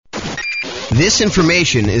This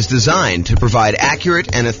information is designed to provide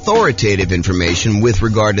accurate and authoritative information with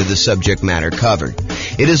regard to the subject matter covered.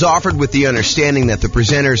 It is offered with the understanding that the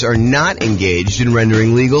presenters are not engaged in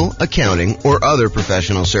rendering legal, accounting, or other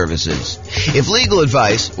professional services. If legal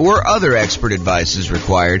advice or other expert advice is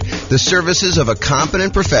required, the services of a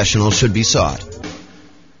competent professional should be sought.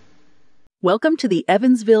 Welcome to the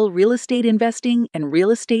Evansville Real Estate Investing and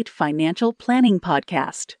Real Estate Financial Planning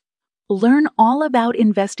Podcast. Learn all about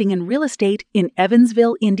investing in real estate in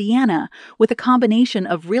Evansville, Indiana, with a combination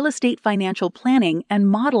of real estate financial planning and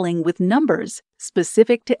modeling with numbers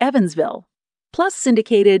specific to Evansville, plus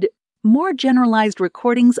syndicated, more generalized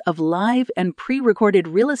recordings of live and pre-recorded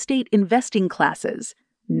real estate investing classes,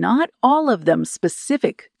 not all of them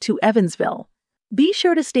specific to Evansville. Be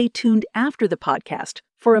sure to stay tuned after the podcast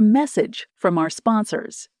for a message from our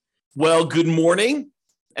sponsors. Well, good morning.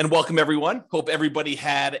 And welcome, everyone. Hope everybody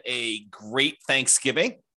had a great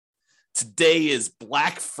Thanksgiving. Today is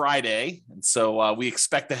Black Friday, and so we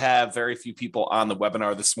expect to have very few people on the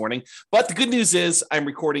webinar this morning. But the good news is I'm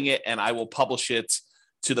recording it, and I will publish it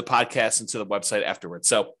to the podcast and to the website afterwards.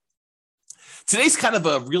 So today's kind of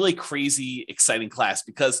a really crazy, exciting class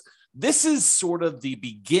because this is sort of the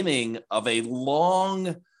beginning of a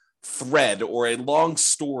long thread or a long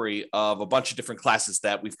story of a bunch of different classes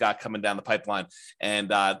that we've got coming down the pipeline. And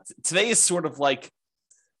today is sort of like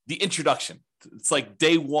the introduction. It's like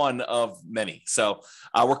day one of many. So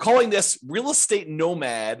we're calling this Real Estate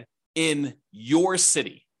Nomad in Your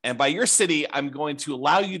City. And by your city, I'm going to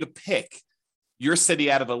allow you to pick your city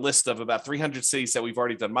out of a list of about 300 cities that we've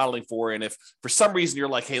already done modeling for. And if for some reason you're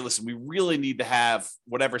like, hey, listen, we really need to have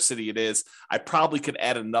whatever city it is, I probably could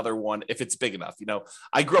add another one if it's big enough. You know,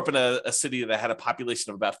 I grew up in a city that had a population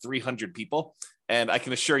of about 300 people. And I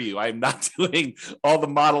can assure you, I'm not doing all the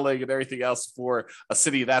modeling and everything else for a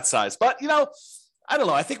city that size. But, you know, I don't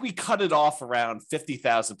know. I think we cut it off around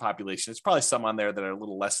 50,000 population. There's probably some on there that are a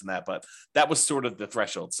little less than that, but that was sort of the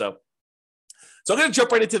threshold. So I'm going to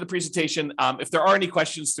jump right into the presentation. If there are any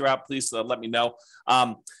questions throughout, please let me know.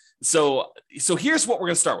 So here's what we're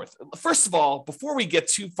going to start with. First of all, before we get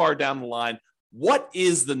too far down the line, what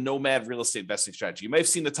is the Nomad real estate investing strategy? You may have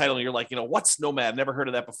seen the title and you're like, you know, what's Nomad? Never heard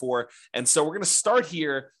of that before. And so we're going to start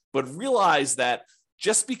here, but realize that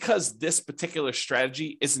just because this particular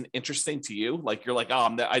strategy isn't interesting to you, like you're like,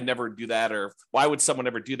 oh, I'd never do that, or why would someone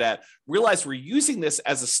ever do that? Realize we're using this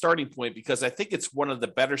as a starting point because I think it's one of the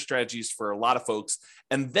better strategies for a lot of folks.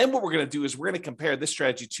 And then what we're going to do is we're going to compare this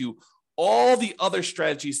strategy to all the other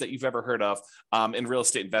strategies that you've ever heard of in real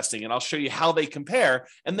estate investing. And I'll show you how they compare.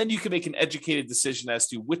 And then you can make an educated decision as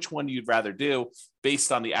to which one you'd rather do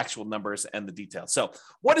based on the actual numbers and the details. So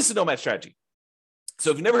what is the Nomad strategy? So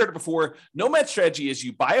if you've never heard it before, Nomad strategy is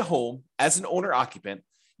you buy a home as an owner-occupant,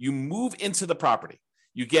 you move into the property.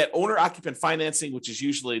 You get owner-occupant financing, which is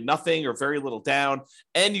usually nothing or very little down,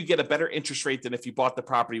 and you get a better interest rate than if you bought the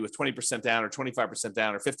property with 20% down or 25%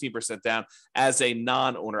 down or 15% down as a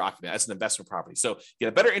non-owner occupant, as an investment property. So you get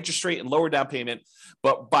a better interest rate and lower down payment,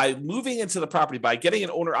 but by moving into the property, by getting an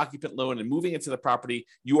owner-occupant loan and moving into the property,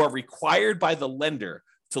 you are required by the lender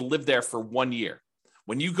to live there for 1 year.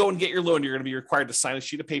 When you go and get your loan, you're going to be required to sign a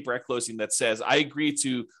sheet of paper at closing that says, I agree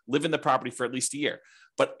to live in the property for at least a year.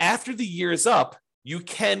 But after the year is up, you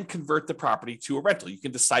can convert the property to a rental. You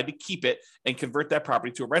can decide to keep it and convert that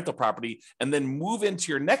property to a rental property and then move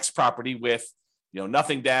into your next property with, you know,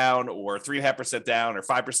 nothing down or 3.5% down or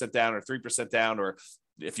 5% down or 3% down, or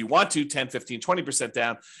if you want to, 10, 15, 20%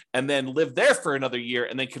 down, and then live there for another year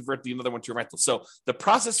and then convert the another one to a rental. So the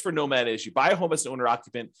process for Nomad is you buy a home as an owner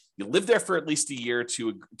occupant, you live there for at least a year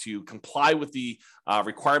to comply with the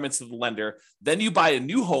requirements of the lender. Then you buy a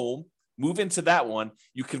new home, move into that one,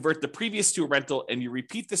 you convert the previous to a rental, and you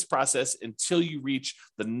repeat this process until you reach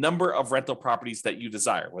the number of rental properties that you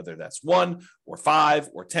desire, whether that's 1 or 5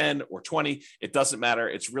 or 10 or 20, it doesn't matter.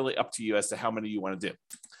 It's really up to you as to how many you want to do.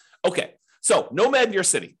 Okay. So Nomad in your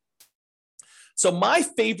city. So my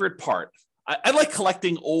favorite part, I like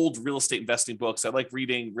collecting old real estate investing books. I like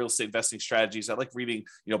reading real estate investing strategies. I like reading,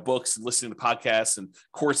 books and listening to podcasts and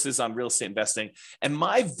courses on real estate investing. And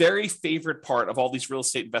my very favorite part of all these real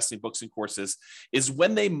estate investing books and courses is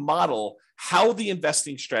when they model how the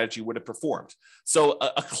investing strategy would have performed. So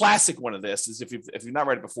a classic one of this is if you've not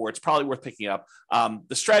read it before, it's probably worth picking up.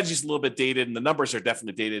 The strategy is a little bit dated and the numbers are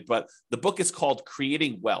definitely dated, but the book is called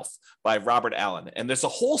Creating Wealth by Robert Allen. And there's a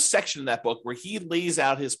whole section in that book where he lays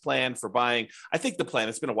out his plan for buying. I think the plan,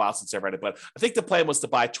 it's been a while since I read it, but I think the plan was to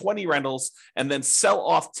buy 20 rentals and then sell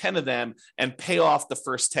off 10 of them and pay off the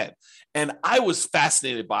first 10. And I was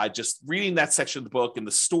fascinated by just reading that section of the book and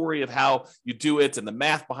the story of how you do it and the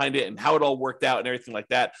math behind it and how it all worked out and everything like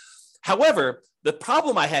that. However, the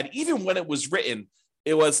problem I had, even when it was written,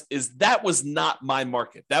 that was not my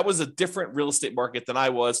market. That was a different real estate market than I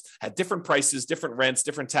was, had different prices, different rents,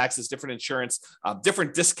 different taxes, different insurance,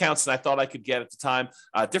 different discounts than I thought I could get at the time,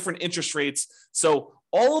 different interest rates. So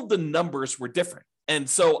all of the numbers were different. And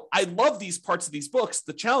so I love these parts of these books.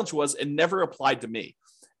 The challenge was it never applied to me.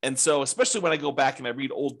 And so, especially when I go back and I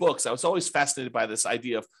read old books, I was always fascinated by this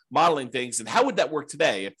idea of modeling things and how would that work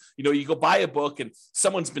today? If, you go buy a book and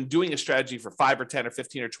someone's been doing a strategy for 5 or 10 or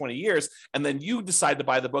 15 or 20 years, and then you decide to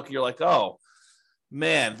buy the book and you're like, oh,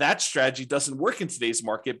 man, that strategy doesn't work in today's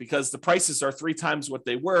market because the prices are 3 times what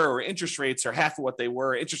they were, or interest rates are half of what they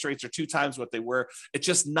were. Interest rates are 2 times what they were. It's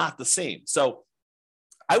just not the same. So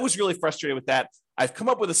I was really frustrated with that. I've come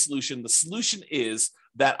up with a solution. The solution is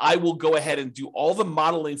that I will go ahead and do all the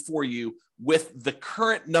modeling for you with the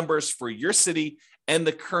current numbers for your city and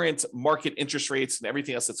the current market interest rates and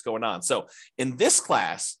everything else that's going on. So in this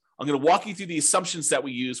class, I'm going to walk you through the assumptions that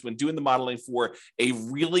we use when doing the modeling for a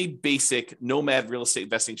really basic Nomad real estate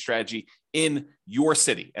investing strategy in your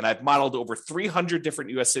city. And I've modeled over 300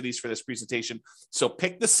 different US cities for this presentation. So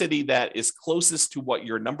pick the city that is closest to what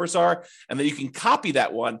your numbers are, and then you can copy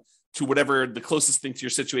that one to whatever the closest thing to your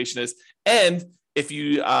situation is. And if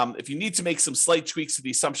you need to make some slight tweaks to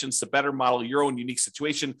the assumptions to better model your own unique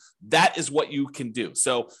situation, that is what you can do.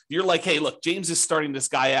 So you're like, hey, look, James is starting this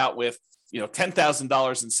guy out with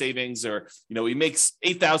 $10,000 in savings, or he makes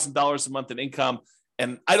 $8,000 a month in income,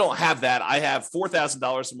 and I don't have that. I have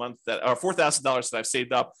 $4,000 a month or $4,000 that I've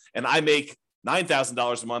saved up, and I make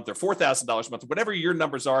 $9,000 a month or $4,000 a month, whatever your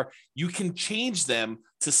numbers are. You can change them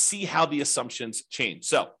to see how the assumptions change.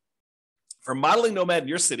 So for modeling Nomad in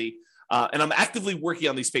your city, and I'm actively working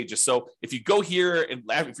on these pages. So if you go here and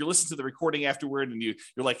if you're listening to the recording afterward and you're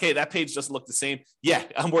like, hey, that page doesn't look the same. Yeah,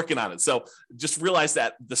 I'm working on it. So just realize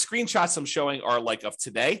that the screenshots I'm showing are like of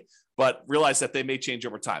today, but realize that they may change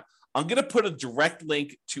over time. I'm going to put a direct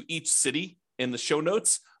link to each city in the show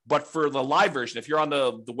notes. But for the live version, if you're on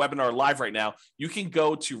the webinar live right now, you can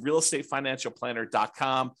go to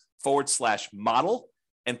realestateFinancialPlanner.com/model.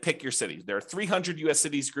 and pick your city. There are 300 US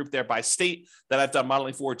cities grouped there by state that I've done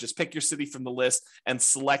modeling for. Just pick your city from the list and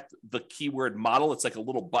select the keyword model. It's like a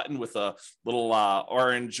little button with a little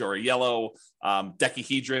orange or yellow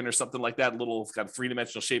decahedron or something like that, a little kind of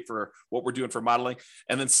 3-dimensional shape for what we're doing for modeling.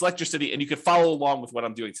 And then select your city, and you can follow along with what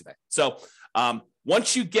I'm doing today. So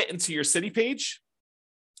once you get into your city page,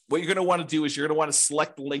 what you're going to want to do is you're going to want to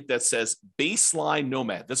select the link that says Baseline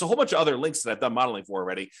Nomad. There's a whole bunch of other links that I've done modeling for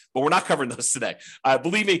already, but we're not covering those today.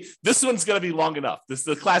 Believe me, this one's going to be long enough.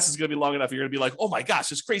 The class is going to be long enough. You're going to be like, oh my gosh,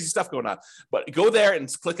 there's crazy stuff going on. But go there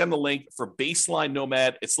and click on the link for Baseline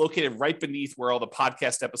Nomad. It's located right beneath where all the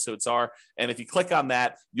podcast episodes are. And if you click on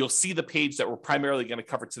that, you'll see the page that we're primarily going to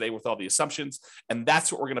cover today with all the assumptions. And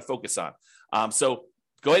that's what we're going to focus on. So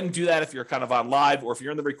go ahead and do that if you're kind of on live, or if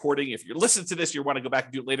you're in the recording. If you're listening to this, you want to go back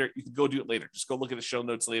and do it later, you can go do it later. Just go look at the show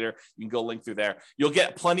notes later. You can go link through there. You'll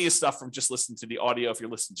get plenty of stuff from just listening to the audio if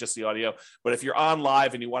you're listening to just the audio. But if you're on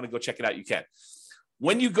live and you want to go check it out, you can.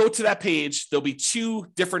 When you go to that page, there'll be 2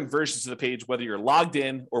 different versions of the page, whether you're logged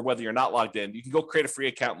in or whether you're not logged in. You can go create a free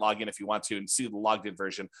account and log in if you want to and see the logged in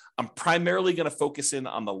version. I'm primarily going to focus in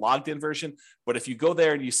on the logged in version, but if you go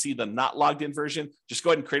there and you see the not logged in version, just go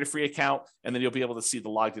ahead and create a free account, and then you'll be able to see the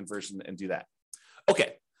logged in version and do that.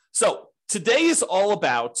 Okay, so today is all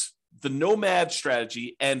about the Nomad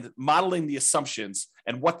strategy and modeling the assumptions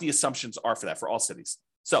and what the assumptions are for that for all cities.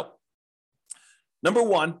 So number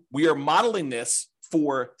 1, we are modeling this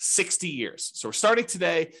for 60 years. So we're starting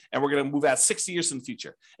today, and we're going to move out 60 years in the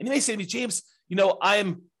future. And you may say to me, James,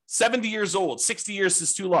 I'm 70 years old. 60 years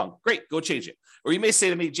is too long. Great, go change it. Or you may say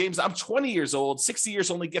to me, James, I'm 20 years old. 60 years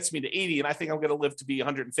only gets me to 80, and I think I'm going to live to be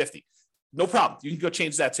 150. No problem. You can go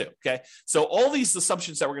change that too, okay? So all these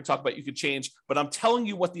assumptions that we're going to talk about, you can change, but I'm telling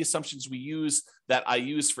you what the assumptions we use that I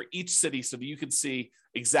use for each city so that you can see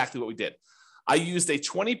exactly what we did. I used a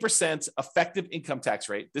 20% effective income tax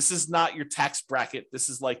rate. This is not your tax bracket. This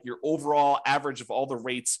is like your overall average of all the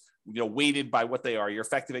rates, weighted by what they are, your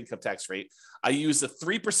effective income tax rate. I used a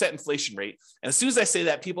 3% inflation rate. And as soon as I say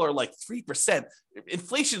that, people are like, 3%?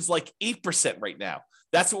 Inflation's like 8% right now.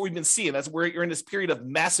 That's what we've been seeing. That's where you're in this period of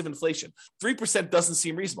massive inflation. 3% doesn't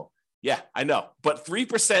seem reasonable. Yeah, I know. But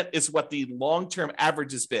 3% is what the long-term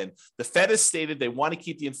average has been. The Fed has stated they want to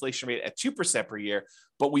keep the inflation rate at 2% per year,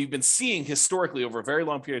 but we've been seeing historically over a very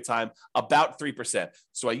long period of time about 3%.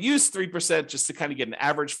 So I used 3% just to kind of get an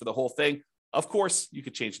average for the whole thing. Of course, you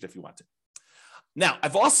could change it if you want to. Now,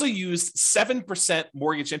 I've also used 7%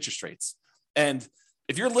 mortgage interest rates. And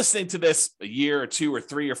if you're listening to this a year or 2 or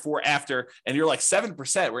 3 or 4 after, and you're like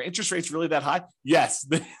 7%, were interest rates really that high? Yes,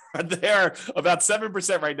 they're about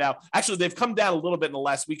 7% right now. Actually, they've come down a little bit in the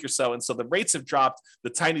last week or so. And so the rates have dropped the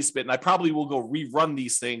tiniest bit. And I probably will go rerun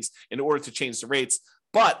these things in order to change the rates.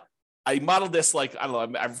 But I modeled this like, I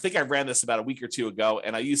don't know, I think I ran this about a week or 2 ago,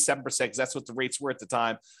 and I used 7% because that's what the rates were at the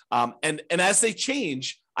time. And as they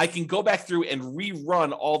change, I can go back through and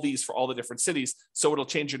rerun all these for all the different cities, so it'll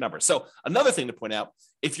change your number. So another thing to point out,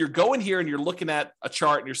 if you're going here and you're looking at a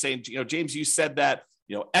chart and you're saying, James, you said that,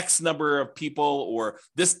 X number of people or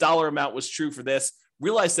this dollar amount was true for this,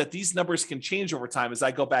 realize that these numbers can change over time as I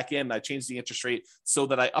go back in and I change the interest rate so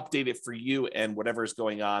that I update it for you and whatever is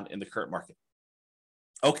going on in the current market.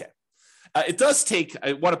 Okay. It does take,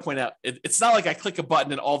 I want to point out, it's not like I click a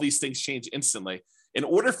button and all these things change instantly. In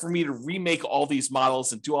order for me to remake all these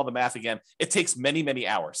models and do all the math again, it takes many, many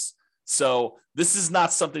hours. So this is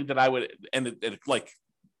not something that I would, and it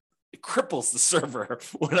cripples the server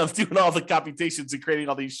when I'm doing all the computations and creating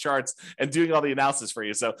all these charts and doing all the analysis for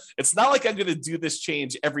you. So it's not like I'm going to do this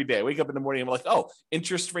change every day. I wake up in the morning and I'm like, oh,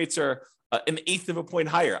 interest rates are an eighth of a point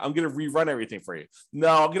higher. I'm going to rerun everything for you. No,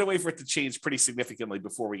 I'm going to wait for it to change pretty significantly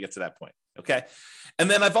before we get to that point. Okay. And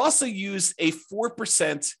then I've also used a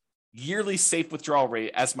 4% yearly safe withdrawal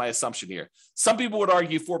rate as my assumption here. Some people would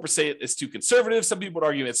argue 4% is too conservative. Some people would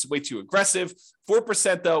argue it's way too aggressive.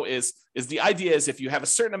 4% though is the idea is if you have a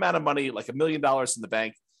certain amount of money, like $1 million in the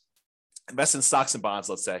bank, invest in stocks and bonds,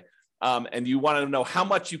 let's say, and you want to know how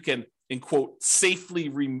much you can, in quote, safely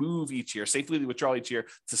remove each year, safely withdraw each year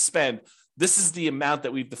to spend. This is the amount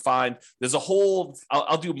that we've defined. There's a whole,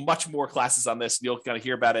 I'll do much more classes on this and you'll kind of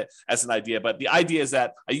hear about it as an idea. But the idea is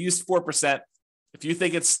that I used 4%. If you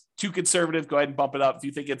think it's too conservative, go ahead and bump it up. If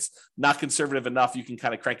you think it's not conservative enough, you can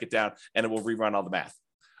kind of crank it down and it will rerun all the math.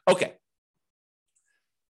 Okay.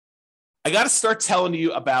 I got to start telling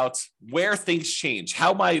you about where things change,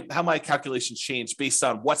 how my calculations change based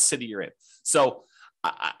on what city you're in. So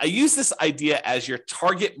I use this idea as your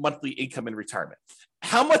target monthly income in retirement.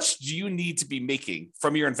 How much do you need to be making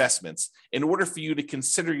from your investments in order for you to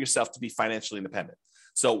consider yourself to be financially independent?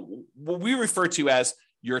 So what we refer to as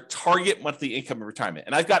your target monthly income in retirement.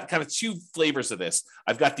 And I've got kind of 2 flavors of this.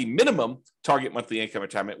 I've got the minimum target monthly income in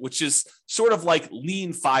retirement, which is sort of like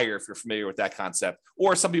lean fire, if you're familiar with that concept,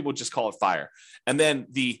 or some people just call it fire. And then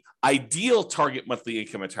the ideal target monthly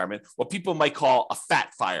income in retirement, what people might call a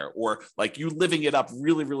fat fire, or like you living it up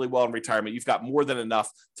really, really well in retirement. You've got more than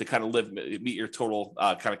enough to kind of meet your total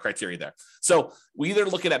kind of criteria there. So we either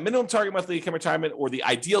looking at minimum target monthly income retirement or the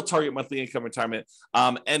ideal target monthly income retirement.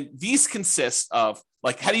 And these consist of,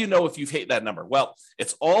 like, how do you know if you've hit that number? Well,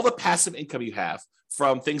 it's all the passive income you have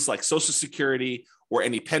from things like Social Security or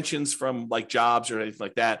any pensions from like jobs or anything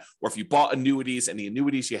like that, or if you bought annuities, any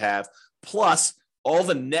annuities you have, plus all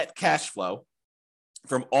the net cash flow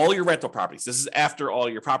from all your rental properties. This is after all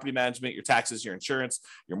your property management, your taxes, your insurance,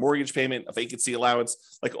 your mortgage payment, a vacancy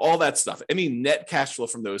allowance, like all that stuff. Any net cash flow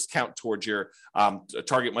from those count towards your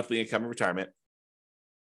target monthly income in retirement.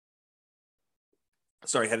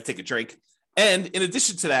 Sorry, I had to take a drink. And in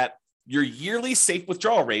addition to that, your yearly safe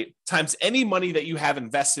withdrawal rate times any money that you have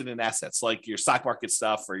invested in assets, like your stock market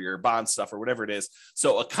stuff or your bond stuff or whatever it is.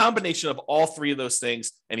 So a combination of all 3 of those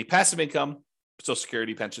things, any passive income, Social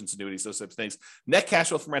Security, pensions, annuities, those types of things, net cash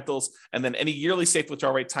flow from rentals, and then any yearly safe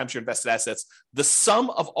withdrawal rate times your invested assets. The sum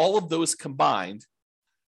of all of those combined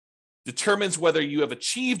determines whether you have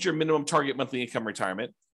achieved your minimum target monthly income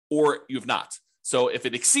retirement or you have not. So if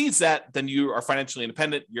it exceeds that, then you are financially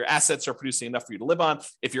independent. Your assets are producing enough for you to live on.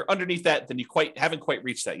 If you're underneath that, then you haven't quite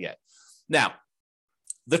reached that yet. Now,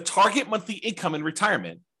 the target monthly income in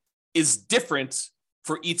retirement is different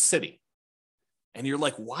for each city. And you're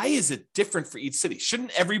like, why is it different for each city?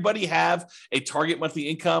 Shouldn't everybody have a target monthly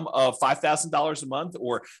income of $5,000 a month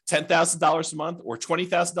or $10,000 a month or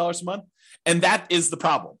 $20,000 a month? And that is the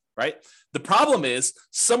problem, right? The problem is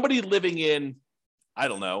somebody living in, I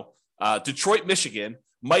don't know, Detroit, Michigan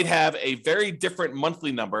might have a very different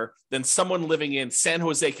monthly number than someone living in San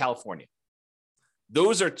Jose, California.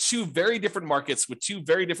 Those are 2 very different markets with 2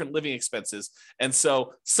 very different living expenses. And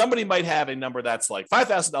so somebody might have a number that's like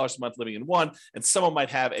 $5,000 a month living in one, and someone might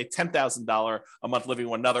have a $10,000 a month living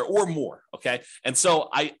in another or more. Okay. And so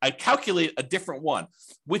I calculate a different one,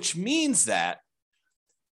 which means that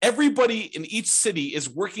everybody in each city is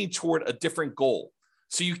working toward a different goal.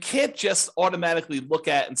 So you can't just automatically look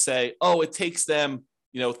at and say, oh, it takes them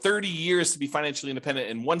 30 years to be financially independent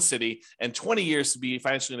in one city and 20 years to be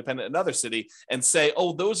financially independent in another city and say,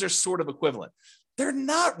 oh, those are sort of equivalent. They're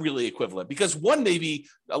not really equivalent because one may be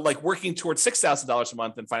like working towards $6,000 a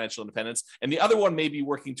month in financial independence, and the other one may be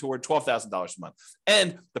working toward $12,000 a month.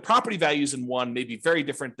 And the property values in one may be very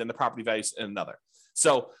different than the property values in another.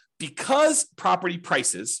 So because property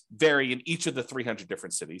prices vary in each of the 300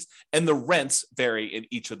 different cities, and the rents vary in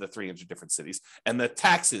each of the 300 different cities, and the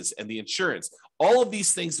taxes and the insurance, all of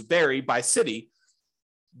these things vary by city,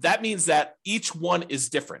 that means that each one is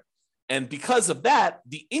different. And because of that,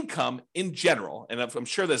 the income in general, and I'm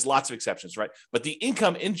sure there's lots of exceptions, right? But the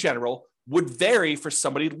income in general would vary for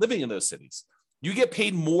somebody living in those cities. You get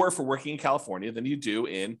paid more for working in California than you do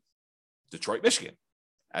in Detroit, Michigan,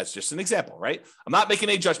 as just an example, right? I'm not making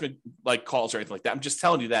any judgment like calls or anything like that. I'm just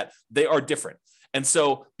telling you that they are different. And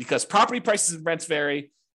so because property prices and rents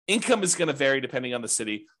vary, income is going to vary depending on the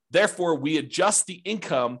city. Therefore, we adjust the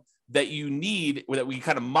income that you need, or that we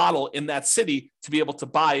kind of model in that city to be able to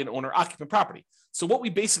buy an owner-occupant property. So what we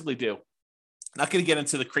basically do, not going to get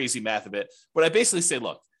into the crazy math of it, but I basically say,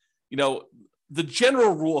 look, the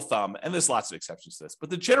general rule of thumb, and there's lots of exceptions to this, but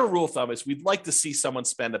the general rule of thumb is we'd like to see someone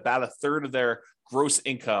spend about a third of their gross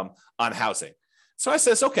income on housing. So I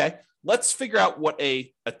says, okay, let's figure out what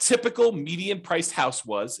a typical median priced house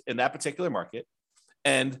was in that particular market,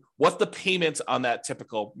 and what the payment on that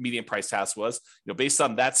typical median priced house was, based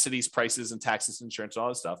on that city's prices and taxes, insurance, and all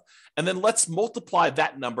that stuff. And then let's multiply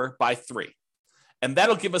that number by 3. And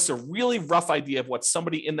that'll give us a really rough idea of what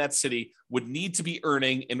somebody in that city would need to be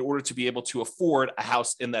earning in order to be able to afford a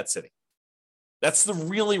house in that city. That's the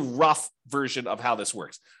really rough version of how this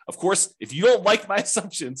works. Of course, if you don't like my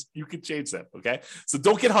assumptions, you can change them, okay? So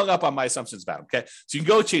don't get hung up on my assumptions about them, okay? So you can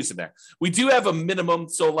go change them there. We do have a minimum.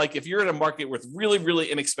 So like if you're in a market with really,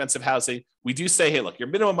 really inexpensive housing, we do say, hey, look, your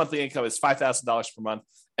minimum monthly income is $5,000 per month.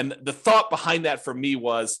 And the thought behind that for me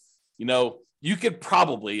was, you could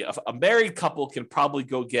probably, a married couple can probably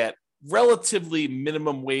go get relatively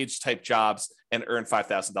minimum wage type jobs and earn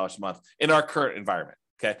 $5,000 a month in our current environment.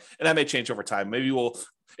 Okay. And that may change over time. Maybe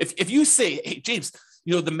if you say, hey, James,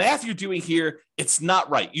 the math you're doing here, it's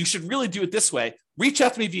not right. You should really do it this way. Reach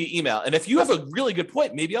out to me via email. And if you have a really good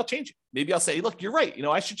point, maybe I'll change it. Maybe I'll say, look, you're right.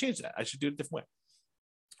 I should change that. I should do it a different way.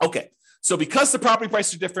 Okay. So because the property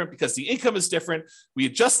prices are different, because the income is different, we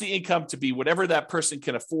adjust the income to be whatever that person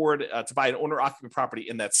can afford to buy an owner-occupant property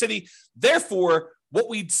in that city. Therefore, what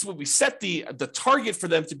we set the target for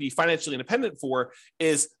them to be financially independent for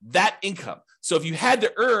is that income. So if you had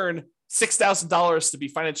to earn $6,000 to be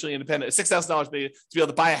financially independent, $6,000 to be able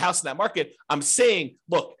to buy a house in that market, I'm saying,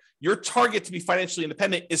 look, your target to be financially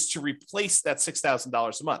independent is to replace that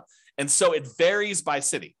 $6,000 a month. And so it varies by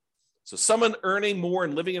city. So someone earning more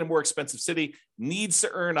and living in a more expensive city needs to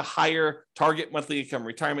earn a higher target monthly income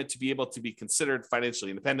retirement to be able to be considered financially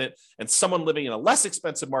independent. And someone living in a less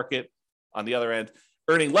expensive market, on the other end,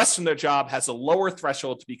 earning less from their job, has a lower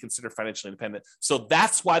threshold to be considered financially independent. So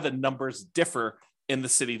that's why the numbers differ in the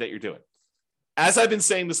city that you're doing. As I've been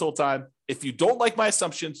saying this whole time, if you don't like my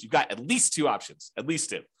assumptions, you've got at least 2 options, at least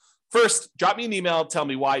 2. First, drop me an email, tell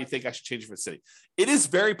me why you think I should change it for the city. It is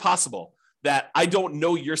very possible that I don't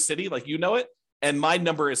know your city like you know it, and my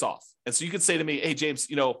number is off. And so you could say to me, hey, James,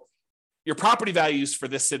 your property values for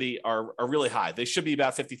this city are really high. They should be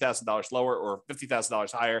about $50,000 lower or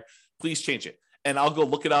 $50,000 higher. Please change it. And I'll go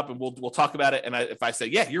look it up and we'll talk about it. And if I say,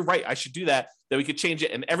 yeah, you're right, I should do that, then we could change it.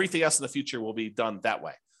 And everything else in the future will be done that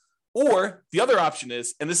way. Or the other option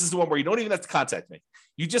is, and this is the one where you don't even have to contact me.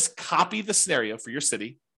 You just copy the scenario for your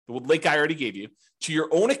city, the link I already gave you, to your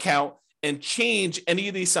own account and change any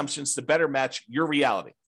of the assumptions to better match your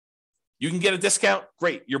reality. You can get a discount.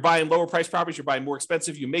 Great. You're buying lower price properties. You're buying more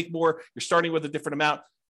expensive. You make more. You're starting with a different amount.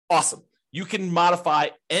 Awesome. You can modify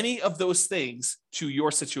any of those things to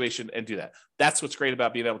your situation and do that. That's what's great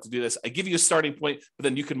about being able to do this. I give you a starting point, but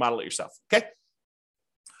then you can model it yourself. Okay.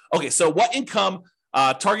 So what income,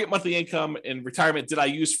 target monthly income in retirement did I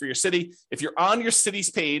use for your city? If you're on your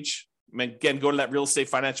city's page, again, go to that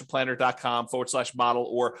realestatefinancialplanner.com/model,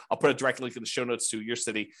 or I'll put a direct link in the show notes to your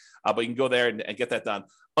city, but you can go there and get that done.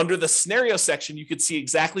 Under the scenario section, you can see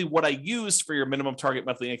exactly what I used for your minimum target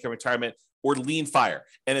monthly income retirement or lean fire.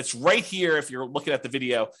 And it's right here. If you're looking at the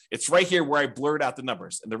video, it's right here where I blurred out the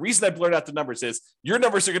numbers. And the reason I blurred out the numbers is your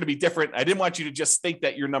numbers are going to be different. I didn't want you to just think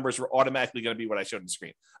that your numbers were automatically going to be what I showed on the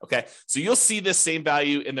screen. Okay. So you'll see this same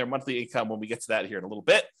value in their monthly income when we get to that here in a little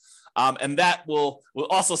bit. And that we'll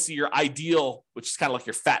also see your ideal, which is kind of like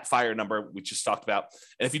your fat fire number we just talked about.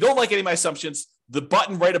 And if you don't like any of my assumptions, the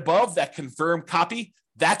button right above that confirm copy,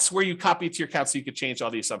 that's where you copy it to your account so you can change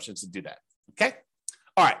all the assumptions and do that. Okay.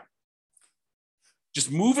 All right.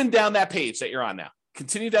 just moving down that page that you're on now.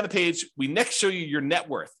 Continue down the page. We next show you your net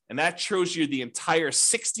worth, and that shows you the entire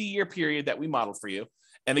 60-year period that we modeled for you.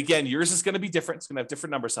 And again, yours is going to be different. It's going to have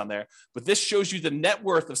different numbers on there, but this shows you the net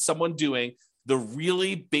worth of someone doing the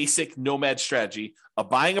really basic Nomad strategy of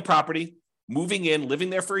buying a property, moving in, living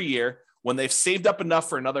there for a year. When they've saved up enough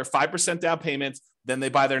for another 5% down payment, then they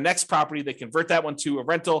buy their next property, they convert that one to a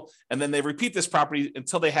rental, and then they repeat this property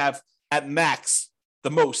until they have at max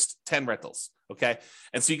the most 10 rentals. Okay.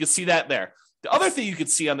 And so you can see that there. The other thing you can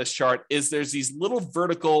see on this chart is there's these little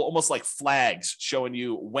vertical, almost like flags showing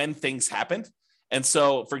you when things happened. And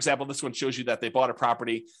so, for example, this one shows you that they bought a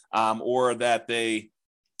property or that they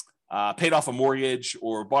paid off a mortgage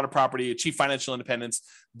or bought a property, achieved financial independence.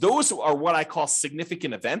 Those are what I call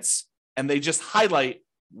significant events. And they just highlight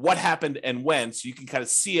what happened and when, so you can kind of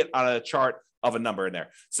see it on a chart of a number in there.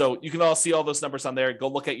 So you can all see all those numbers on there. Go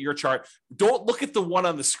look at your chart. Don't look at the one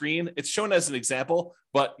on the screen. It's shown as an example,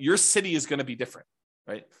 but your city is going to be different,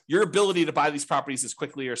 right? Your ability to buy these properties as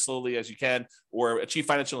quickly or slowly as you can or achieve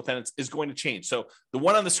financial independence is going to change. So the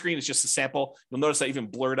one on the screen is just a sample. You'll notice I even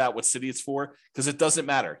blurred out what city it's for because it doesn't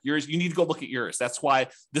matter. Yours, you need to go look at yours. That's why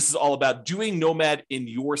this is all about doing Nomad in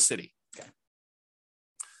your city. Okay.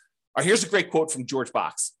 All right, here's a great quote from George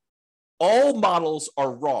Box. All models are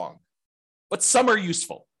wrong, but some are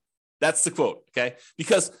useful. That's the quote, okay?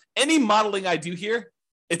 Because any modeling I do here,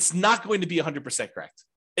 it's not going to be 100% correct.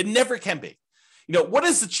 It never can be. You know, what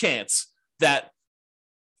is the chance that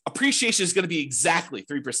appreciation is going to be exactly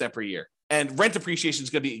 3% per year and rent appreciation is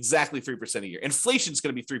going to be exactly 3% a year? Inflation is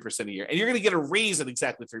going to be 3% a year, and you're going to get a raise at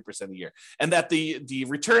exactly 3% a year. And that the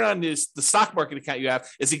return on the stock market account you have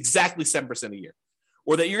is exactly 7% a year.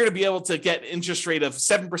 Or that you're going to be able to get interest rate of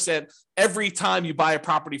 7% every time you buy a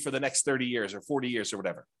property for the next 30 years or 40 years or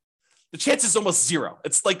whatever. The chance is almost zero.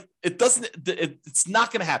 It's like, it's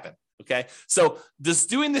not going to happen. Okay. So does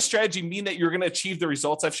doing this strategy mean that you're going to achieve the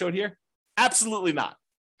results I've showed here? Absolutely not.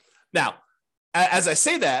 Now, as I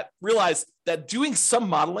say that, realize that doing some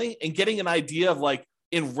modeling and getting an idea of like,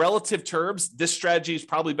 in relative terms, this strategy is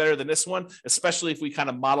probably better than this one, especially if we kind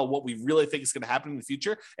of model what we really think is going to happen in the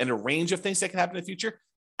future and a range of things that can happen in the future.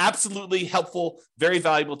 Absolutely helpful, very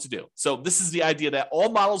valuable to do. So this is the idea that all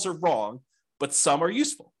models are wrong, but some are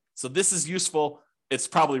useful. So this is useful. It's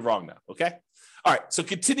probably wrong now. Okay. All right. So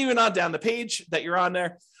continuing on down the page that you're on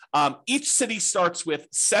there, each city starts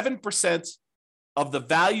with 7% of the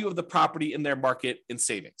value of the property in their market in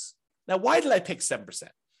savings. Now, why did I pick 7%?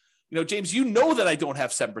 You know, James, you know that I don't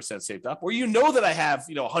have 7% saved up, or you know that I have,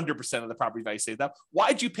 100% of the property value saved up.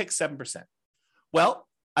 Why'd you pick 7%? Well,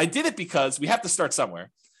 I did it because we have to start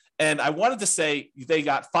somewhere. And I wanted to say they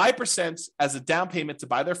got 5% as a down payment to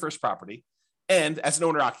buy their first property and as an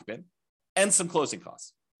owner occupant and some closing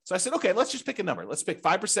costs. So I said, okay, let's just pick a number. Let's pick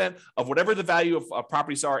 5% of whatever the value of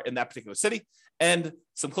properties are in that particular city and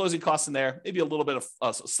some closing costs in there, maybe a little bit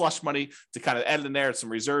of slush money to kind of add in there, some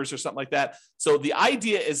reserves or something like that. So the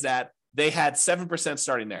idea is that they had 7%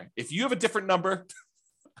 starting there. If you have a different number,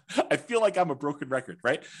 I feel like I'm a broken record,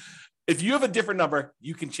 right? If you have a different number,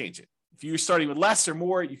 you can change it. If you're starting with less or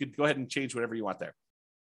more, you could go ahead and change whatever you want there.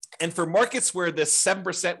 And for markets where this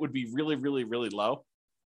 7% would be really, really, really low,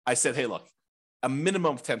 I said, hey, look, a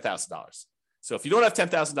minimum of $10,000. So if you don't have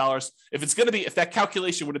 $10,000, if that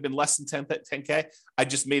calculation would have been less than 10K, I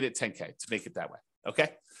just made it 10K to make it that way. Okay.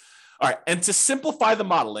 All right. And to simplify the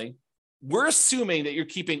modeling, we're assuming that you're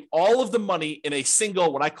keeping all of the money in a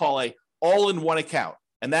single, what I call a all-in-one account.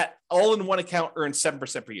 And that all-in-one account earns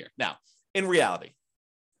 7% per year. Now, in reality,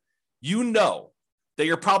 you know that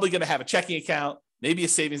you're probably going to have a checking account, maybe a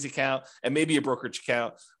savings account, and maybe a brokerage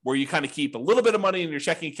account where you kind of keep a little bit of money in your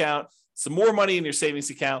checking account, some more money in your savings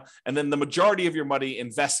account, and then the majority of your money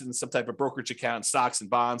invested in some type of brokerage account, stocks and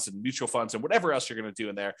bonds and mutual funds and whatever else you're going to do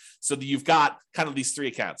in there, so that you've got kind of these three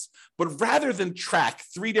accounts. But rather than track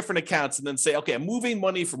three different accounts and then say, okay, I'm moving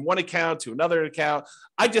money from one account to another account,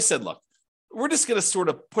 I just said, look, we're just going to sort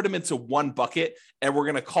of put them into one bucket, and we're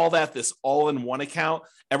going to call that this all-in-one account,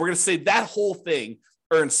 and we're going to say that whole thing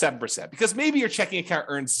earns 7%, because maybe your checking account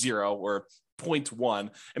earns 0 or 0.1,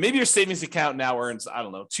 and maybe your savings account now earns,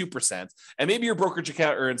 2%, and maybe your brokerage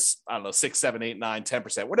account earns, 6, 7, 8, 9,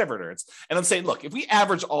 10%, whatever it earns. And I'm saying, look, if we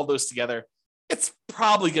average all those together, it's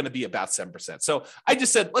probably going to be about 7%. So I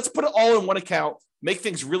just said, let's put it all in one account, make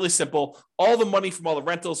things really simple. All the money from all the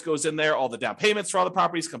rentals goes in there. All the down payments for all the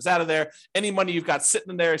properties comes out of there. Any money you've got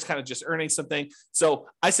sitting in there is kind of just earning something. So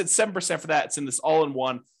I said 7% for that. It's in this all in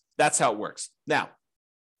one. That's how it works. Now,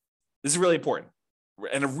 this is really important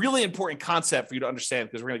and a really important concept for you to understand,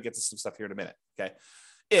 because we're going to get to some stuff here in a minute. Okay.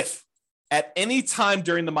 If at any time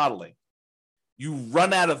during the modeling, you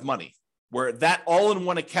run out of money, where that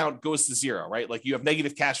all-in-one account goes to zero, right? Like you have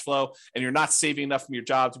negative cash flow and you're not saving enough from your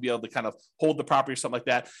job to be able to kind of hold the property or something like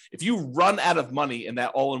that. If you run out of money in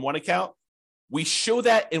that all-in-one account, we show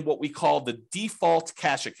that in what we call the default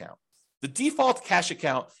cash account. The default cash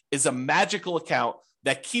account is a magical account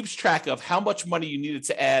that keeps track of how much money you needed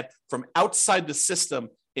to add from outside the system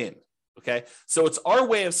in, okay? So it's our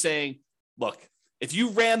way of saying, look, if you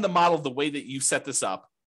ran the model the way that you set this up,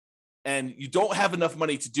 and you don't have enough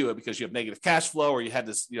money to do it because you have negative cash flow or you had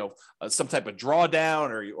this, some type of drawdown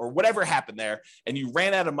or whatever happened there, and you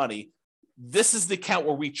ran out of money, this is the account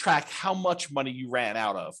where we track how much money you ran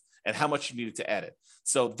out of and how much you needed to add it.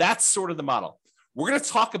 So that's sort of the model. We're going to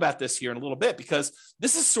talk about this here in a little bit because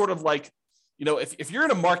this is sort of like, if you're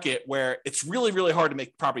in a market where it's really, really hard to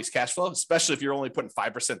make properties cash flow, especially if you're only putting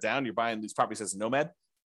 5% down, you're buying these properties as a Nomad,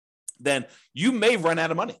 then you may run out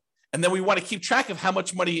of money. And then we want to keep track of how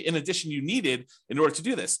much money in addition you needed in order to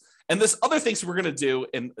do this. And there's other things we're going to do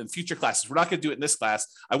in future classes. We're not going to do it in this class.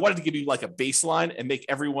 I wanted to give you like a baseline and make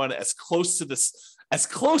everyone as close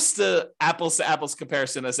to apples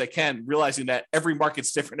comparison as I can, realizing that every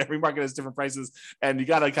market's different. Every market has different prices and you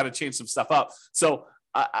got to kind of change some stuff up. So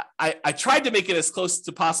I tried to make it as close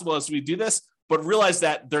to possible as we do this, but realize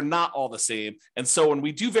that they're not all the same. And so when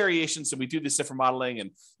we do variations and we do this different modeling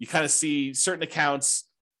and you kind of see certain accounts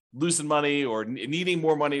losing money or needing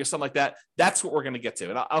more money or something like that, that's what we're going to get to.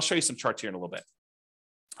 And I'll show you some charts here in a little bit.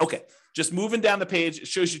 Okay, just moving down the page, it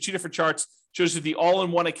shows you two different charts, shows you the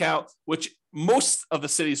all-in-one account, which most of the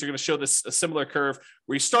cities are going to show this a similar curve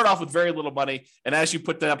where you start off with very little money. And as you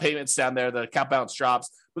put down payments down there, the account balance drops.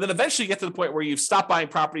 But then eventually you get to the point where you've stopped buying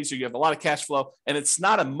properties or you have a lot of cash flow and it's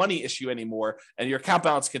not a money issue anymore. And your account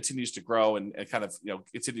balance continues to grow and kind of,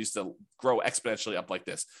 continues to grow exponentially up like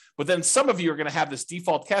this. But then some of you are going to have this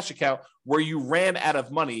default cash account where you ran out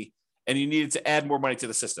of money and you needed to add more money to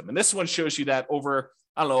the system. And this one shows you that over,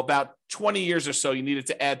 about 20 years or so, you needed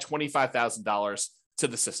to add $25,000 to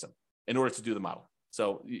the system in order to do the model.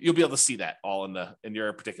 So you'll be able to see that all in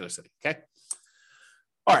your particular city. Okay.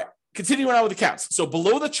 All right. Continuing on with accounts. So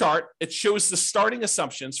below the chart, it shows the starting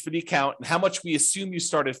assumptions for the account and how much we assume you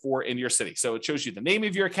started for in your city. So it shows you the name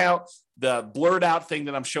of your account. The blurred out thing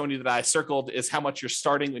that I'm showing you that I circled is how much you're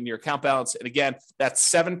starting in your account balance. And again, that's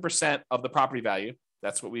 7% of the property value.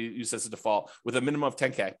 That's what we use as a default with a minimum of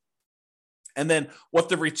 10K. And then what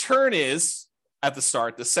the return is at the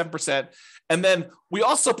start, the 7%. And then we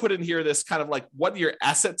also put in here this kind of like what your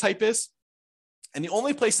asset type is. And the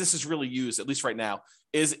only place this is really used, at least right now,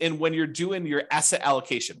 is in when you're doing your asset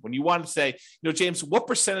allocation. When you want to say, James, what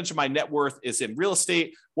percentage of my net worth is in real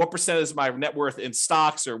estate? What percentage of my net worth in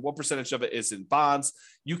stocks? Or what percentage of it is in bonds?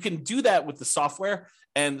 You can do that with the software.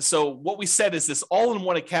 And so what we said is this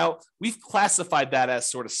all-in-one account, we've classified that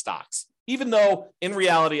as sort of stocks. Even though in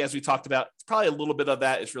reality, as we talked about, it's probably a little bit of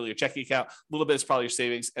that is really your checking account, a little bit is probably your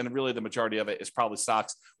savings, and really the majority of it is probably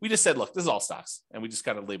stocks. We just said, look, this is all stocks, and we just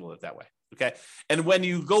kind of labeled it that way, okay? And when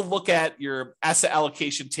you go look at your asset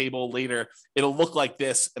allocation table later, it'll look like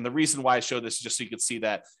this, and the reason why I show this is just so you can see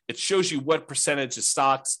that it shows you what percentage is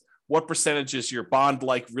stocks, what percentage is your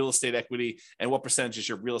bond-like real estate equity, and what percentage is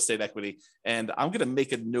your real estate equity. And I'm going to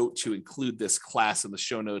make a note to include this class in the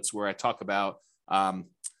show notes where I talk about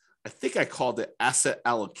I think I called it asset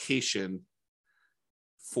allocation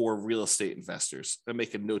for real estate investors. I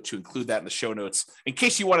make a note to include that in the show notes in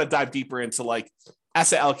case you want to dive deeper into like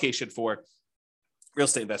asset allocation for real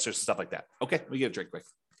estate investors and stuff like that. Okay, let me get a drink quick.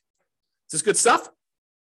 Is this good stuff?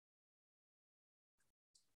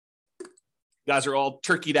 You guys are all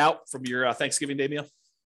turkeyed out from your Thanksgiving Day meal?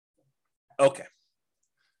 Okay.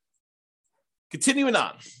 Continuing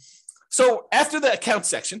on. So after the account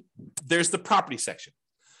section, there's the property section.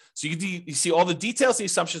 So you see all the details and the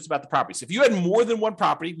assumptions about the property. So if you had more than one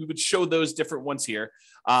property, we would show those different ones here.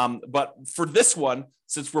 But for this one,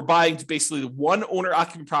 since we're buying basically one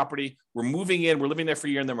owner-occupant property, we're moving in, we're living there for a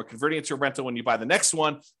year, and then we're converting it to a rental when you buy the next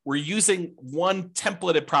one, we're using one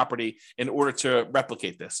templated property in order to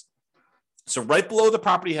replicate this. So right below the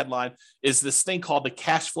property headline is this thing called the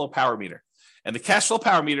cash flow power meter. And the cash flow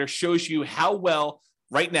power meter shows you how well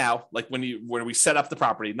right now, like when we set up the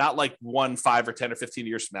property, not like 1, 5, or 10 or 15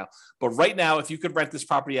 years from now, but right now, if you could rent this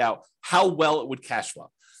property out, how well it would cash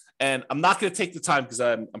flow. And I'm not going to take the time because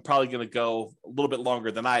I'm probably going to go a little bit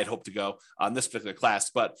longer than I had hoped to go on this particular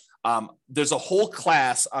class. But there's a whole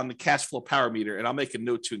class on the cash flow power meter, and I'll make a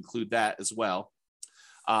note to include that as well.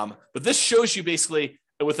 But this shows you basically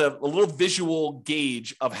with a little visual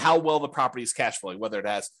gauge of how well the property is cash flowing, whether it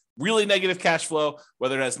has really negative cash flow,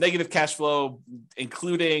 whether it has negative cash flow,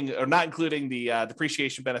 including or not including the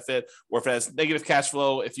depreciation benefit, or if it has negative cash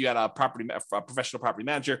flow, if you had a professional property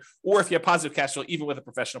manager, or if you have positive cash flow, even with a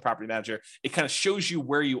professional property manager, it kind of shows you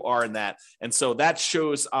where you are in that. And so that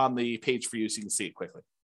shows on the page for you so you can see it quickly.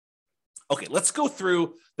 Okay, let's go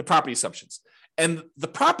through the property assumptions. And the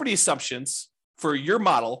property assumptions for your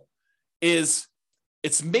model it's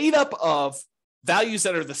made up of values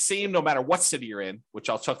that are the same no matter what city you're in, which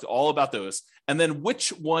I'll talk all about those, and then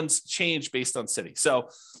which ones change based on city. So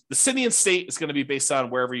the city and state is going to be based on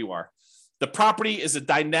wherever you are. The property is a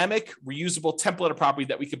dynamic, reusable template of property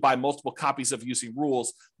that we could buy multiple copies of using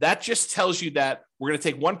rules. That just tells you that we're going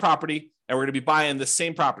to take one property and we're going to be buying the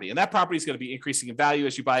same property. And that property is going to be increasing in value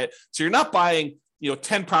as you buy it. So you're not buying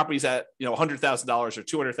 10 properties at, $100,000 or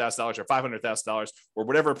 $200,000 or $500,000 or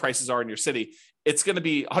whatever prices are in your city. It's going to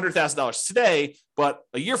be $100,000 today, but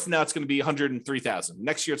a year from now, it's going to be $103,000.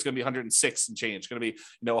 Next year, it's going to be 106 and change. It's going to be,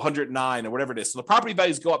 109 or whatever it is. So the property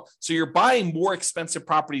values go up. So you're buying more expensive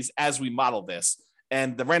properties as we model this,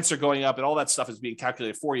 and the rents are going up and all that stuff is being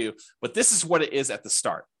calculated for you. But this is what it is at the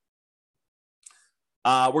start.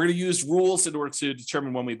 We're going to use rules in order to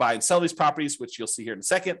determine when we buy and sell these properties, which you'll see here in a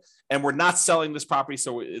second. And we're not selling this property.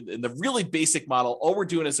 So in the really basic model, all we're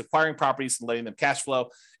doing is acquiring properties and letting them cash flow.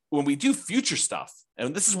 When we do future stuff,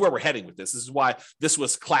 and this is where we're heading with this, this is why this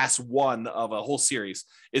was class one of a whole series,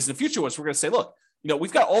 is in the future ones, we're going to say, look,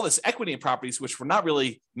 we've got all this equity in properties, which we're not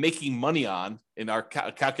really making money on in our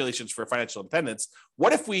calculations for financial independence.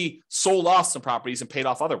 What if we sold off some properties and paid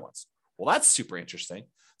off other ones? Well, that's super interesting.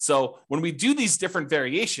 So when we do these different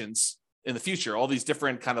variations in the future, all these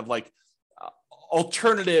different kind of like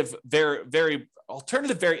alternative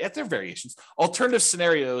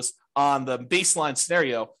scenarios on the baseline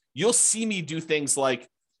scenario, you'll see me do things like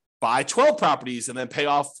buy 12 properties and then pay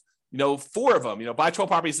off, 4 of them, buy 12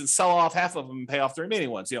 properties and sell off half of them and pay off the remaining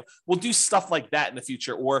ones. We'll do stuff like that in the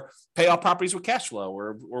future, or pay off properties with cash flow,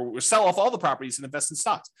 or sell off all the properties and invest in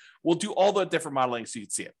stocks. We'll do all the different modeling so you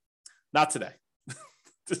can see it. Not today.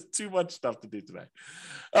 Just too much stuff to do today.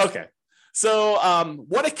 Okay. So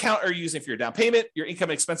what account are you using for your down payment, your income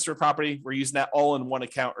and expense for property? We're using that all in one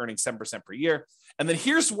account, earning 7% per year. And then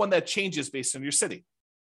here's one that changes based on your city.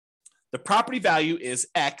 The property value is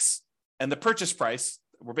X, and the purchase price,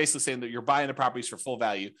 we're basically saying that you're buying the properties for full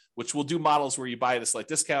value, which we'll do models where you buy at a slight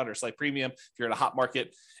discount or a slight premium if you're in a hot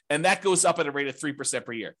market. And that goes up at a rate of 3%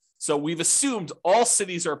 per year. So we've assumed all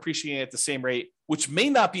cities are appreciating at the same rate, which may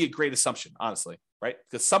not be a great assumption, honestly, right?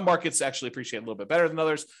 Because some markets actually appreciate a little bit better than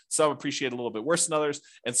others. Some appreciate a little bit worse than others.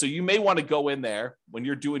 And so you may want to go in there when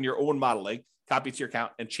you're doing your own modeling, copy it to your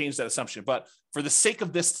account and change that assumption. But for the sake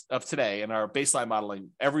of today and our baseline modeling,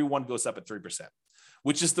 everyone goes up at 3%.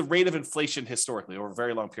 Which is the rate of inflation historically over a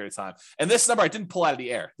very long period of time. And this number I didn't pull out of the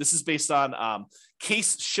air. This is based on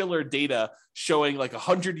Case-Shiller data showing like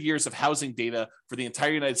 100 years of housing data for the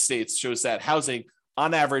entire United States shows that housing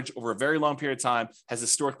on average over a very long period of time has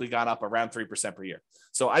historically gone up around 3% per year.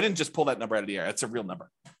 So I didn't just pull that number out of the air. That's a real number.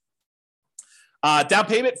 Down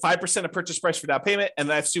payment, 5% of purchase price for down payment. And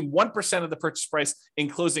then I assume 1% of the purchase price in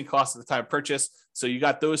closing costs at the time of purchase. So you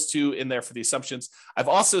got those two in there for the assumptions. I've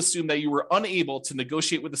also assumed that you were unable to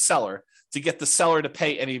negotiate with the seller to get the seller to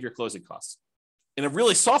pay any of your closing costs. In a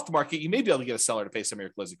really soft market, you may be able to get a seller to pay some of your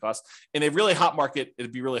closing costs. In a really hot market,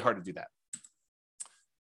 it'd be really hard to do that.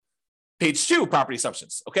 Page 2, property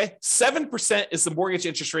assumptions. Okay. 7% is the mortgage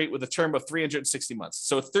interest rate with a term of 360 months.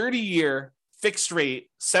 So a 30-year fixed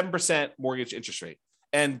rate, 7% mortgage interest rate.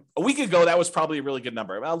 And a week ago, that was probably a really good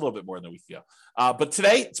number, a little bit more than a week ago. But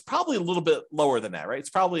today, it's probably a little bit lower than that, right?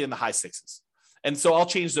 It's probably in the high 6s. And so I'll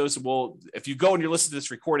change those. And if you go and you're listening to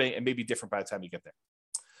this recording, it may be different by the time you get there.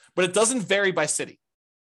 But it doesn't vary by city.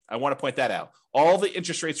 I want to point that out. All the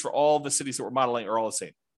interest rates for all the cities that we're modeling are all the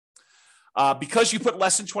same. Because you put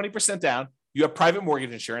less than 20% down, you have private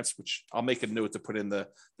mortgage insurance, which I'll make a note to put in the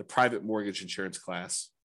private mortgage insurance class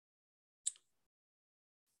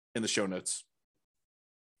in the show notes.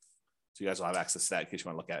 So you guys will have access to that in case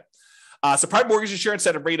you want to look at it. So private mortgage insurance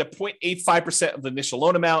at a rate of 0.85% of the initial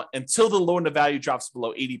loan amount until the loan to value drops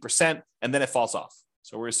below 80%, and then it falls off.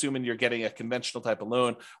 So we're assuming you're getting a conventional type of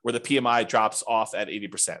loan where the PMI drops off at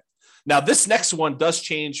 80%. Now, this next one does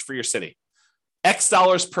change for your city. X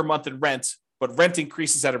dollars per month in rent, but rent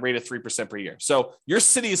increases at a rate of 3% per year. So your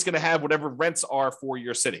city is going to have whatever rents are for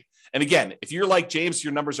your city. And again, if you're like James,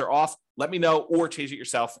 your numbers are off, let me know or change it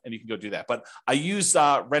yourself and you can go do that. But I use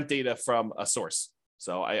rent data from a source.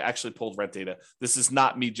 So I actually pulled rent data. This is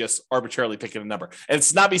not me just arbitrarily picking a number. And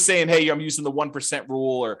it's not me saying, hey, I'm using the 1%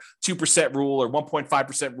 rule or 2% rule or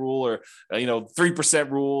 1.5% rule or 3%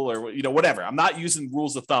 rule or whatever. I'm not using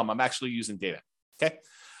rules of thumb. I'm actually using data. Okay.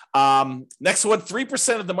 Next one,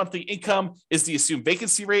 3% of the monthly income is the assumed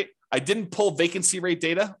vacancy rate. I didn't pull vacancy rate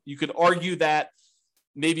data. You could argue that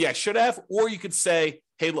maybe I should have, or you could say,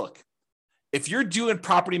 hey, look, if you're doing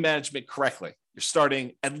property management correctly, you're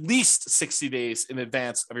starting at least 60 days in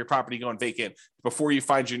advance of your property going vacant before you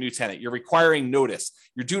find your new tenant. You're requiring notice.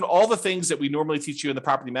 You're doing all the things that we normally teach you in the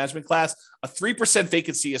property management class. A 3%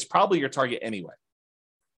 vacancy is probably your target anyway.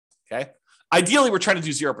 Okay. Ideally, we're trying to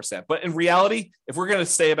do 0%, but in reality, if we're going to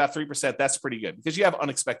stay about 3%, that's pretty good because you have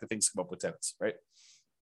unexpected things come up with tenants, right?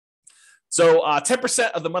 So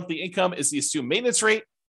 10% of the monthly income is the assumed maintenance rate.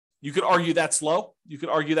 You could argue that's low. You could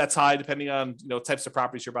argue that's high depending on types of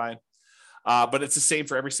properties you're buying. But it's the same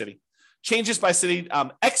for every city. Changes by city,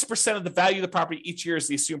 X% of the value of the property each year is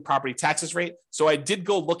the assumed property taxes rate. So I did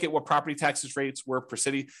go look at what property taxes rates were per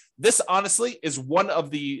city. This honestly is one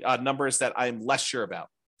of the numbers that I'm less sure about.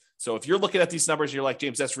 So if you're looking at these numbers and you're like,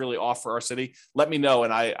 James, that's really off for our city, let me know.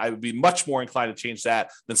 And I would be much more inclined to change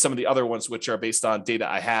that than some of the other ones, which are based on data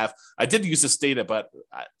I have. I did use this data, but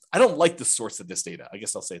I don't like the source of this data. I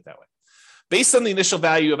guess I'll say it that way. Based on the initial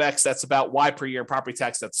value of X, that's about Y per year in property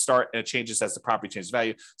tax at the start, and it changes as the property changes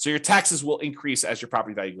value. So your taxes will increase as your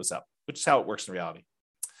property value goes up, which is how it works in reality.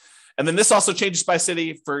 And then this also changes by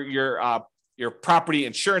city for your property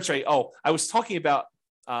insurance rate. Oh, I was talking about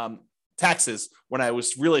taxes when I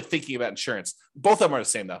was really thinking about insurance. Both of them are the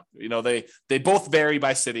same though. They both vary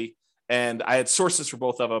by city, and I had sources for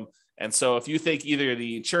both of them. And so if you think either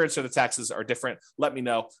the insurance or the taxes are different, let me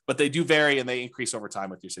know. But they do vary and they increase over time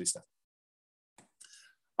with your city stuff.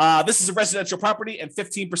 This is a residential property, and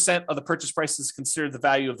 15% of the purchase price is considered the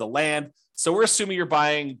value of the land. So we're assuming you're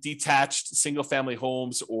buying detached single-family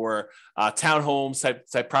homes or townhomes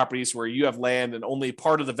type properties where you have land and only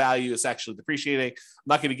part of the value is actually depreciating. I'm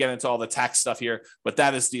not going to get into all the tax stuff here, but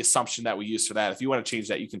that is the assumption that we use for that. If you want to change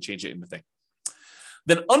that, you can change it in the thing.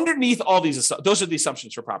 Then underneath all these, those are the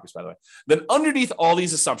assumptions for properties, by the way. Then underneath all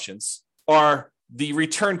these assumptions are the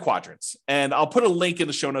return quadrants. And I'll put a link in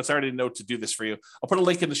the show notes. I already know to do this for you. I'll put a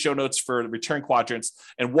link in the show notes for the return quadrants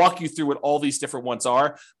and walk you through what all these different ones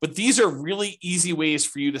are. But these are really easy ways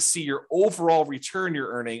for you to see your overall return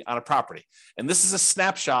you're earning on a property. And this is a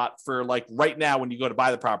snapshot for like right now when you go to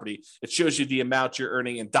buy the property. It shows you the amount you're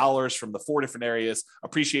earning in dollars from the 4 different areas: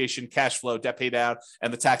 appreciation, cash flow, debt pay down,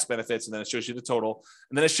 and the tax benefits. And then it shows you the total.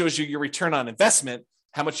 And then it shows you your return on investment,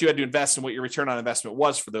 how much you had to invest and what your return on investment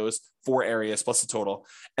was for those 4 areas plus the total.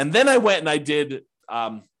 And then I went and I did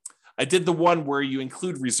the one where you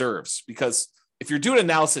include reserves, because if you're doing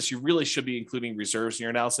analysis, you really should be including reserves in your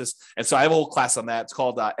analysis. And so I have a whole class on that. It's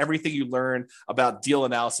called Everything You Learn About Deal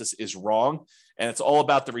Analysis is Wrong. And it's all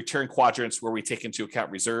about the return quadrants where we take into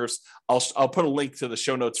account reserves. I'll put a link to the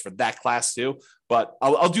show notes for that class too, but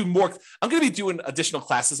I'll do more. I'm going to be doing additional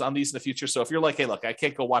classes on these in the future. So if you're like, hey, look, I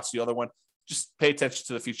can't go watch the other one, just pay attention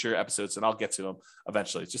to the future episodes and I'll get to them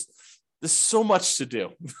eventually. There's so much to do.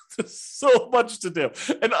 So much to do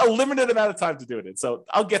and a limited amount of time to do it. So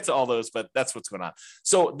I'll get to all those, but that's what's going on.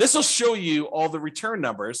 So this will show you all the return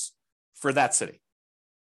numbers for that city,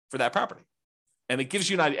 for that property. And it gives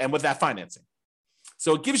you an idea, and with that financing.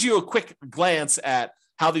 So it gives you a quick glance at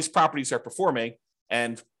how these properties are performing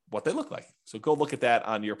and what they look like. So go look at that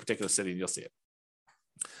on your particular city and you'll see it.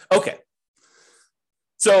 Okay.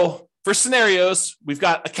 So for scenarios, we've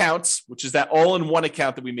got accounts, which is that all-in-one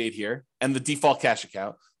account that we made here, and the default cash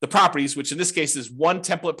account. The properties, which in this case is one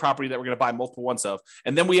template property that we're going to buy multiple ones of.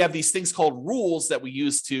 And then we have these things called rules that we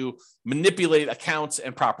use to manipulate accounts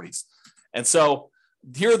and properties. And so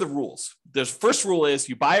here are the rules. The first rule is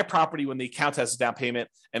you buy a property when the account has a down payment,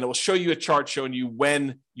 and it will show you a chart showing you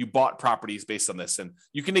when you bought properties based on this. And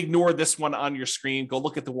you can ignore this one on your screen. Go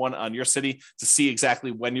look at the one on your city to see exactly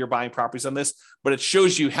when you're buying properties on this. But it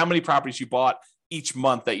shows you how many properties you bought each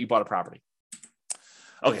month that you bought a property.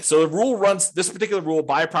 Okay, so the rule runs, this particular rule,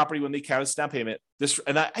 buy a property when the account is down payment.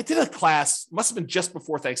 And I did a class, must have been just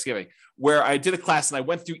before Thanksgiving, where I did a class and I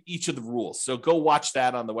went through each of the rules. So go watch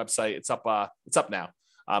that on the website. It's up now.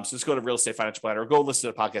 So just go to Real Estate Financial Planner or go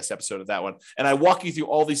listen to the podcast episode of that one. And I walk you through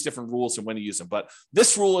all these different rules and when to use them. But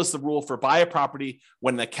this rule is the rule for buy a property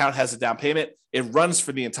when the account has a down payment. It runs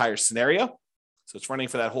for the entire scenario. So it's running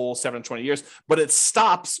for that whole 7 to 20 years, but it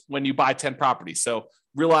stops when you buy 10 properties. So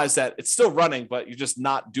realize that it's still running, but you're just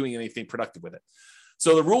not doing anything productive with it.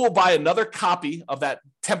 So the rule will buy another copy of that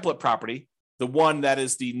template property, the one that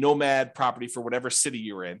is the Nomad property for whatever city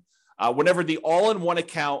you're in, whenever the all-in-one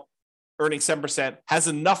account earning 7%, has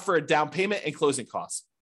enough for a down payment and closing costs,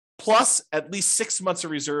 plus at least 6 months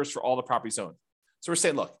of reserves for all the properties owned. So we're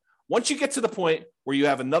saying, look, once you get to the point where you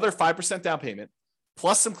have another 5% down payment,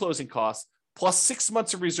 plus some closing costs, plus 6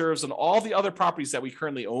 months of reserves on all the other properties that we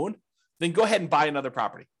currently own, then go ahead and buy another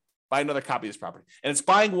property, buy another copy of this property. And it's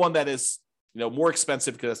buying one that is, more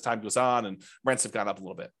expensive because as time goes on and rents have gone up a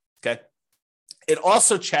little bit. Okay. It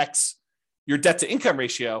also checks your debt to income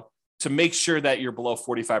ratio to make sure that you're below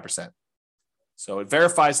 45%. So it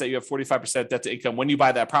verifies that you have 45% debt to income when you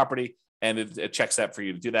buy that property, and it checks that for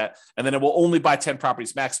you to do that. And then it will only buy 10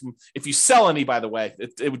 properties maximum. If you sell any, by the way,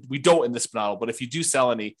 we don't in this model, but if you do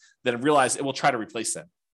sell any, then realize it will try to replace them.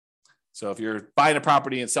 So if you're buying a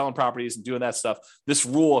property and selling properties and doing that stuff, this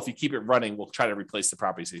rule, if you keep it running, will try to replace the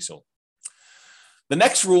properties that you sold. The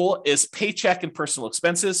next rule is paycheck and personal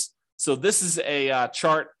expenses. So this is a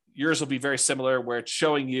chart. Yours will be very similar, where it's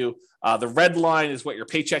showing you the red line is what your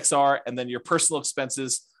paychecks are, and then your personal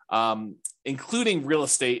expenses, including real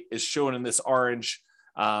estate, is shown in this orange.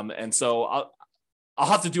 And so I'll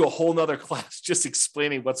have to do a whole nother class just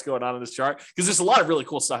explaining what's going on in this chart, because there's a lot of really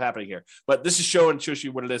cool stuff happening here. But this is shows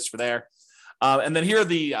you what it is for there. And then here are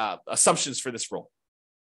the assumptions for this rule.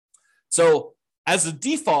 So as a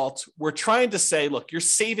default, we're trying to say, look, you're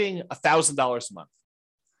saving $1,000 a month.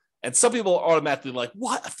 And some people are automatically like,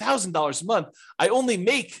 what, $1,000 a month? I only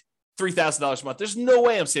make $3,000 a month. There's no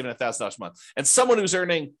way I'm saving $1,000 a month. And someone who's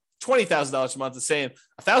earning $20,000 a month is saying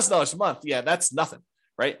 $1,000 a month. Yeah, that's nothing,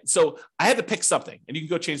 right? So I had to pick something, and you can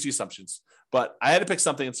go change the assumptions, but I had to pick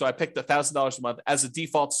something. And so I picked $1,000 a month as a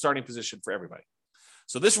default starting position for everybody.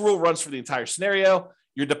 So this rule runs for the entire scenario.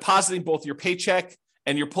 You're depositing both your paycheck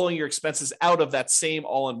and you're pulling your expenses out of that same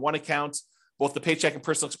all-in-one account. Both the paycheck and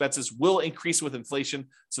personal expenses will increase with inflation.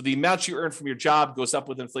 So the amount you earn from your job goes up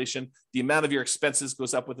with inflation. The amount of your expenses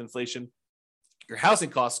goes up with inflation. Your housing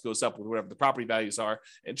costs goes up with whatever the property values are,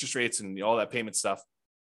 interest rates, and all that payment stuff.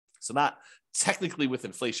 So not technically with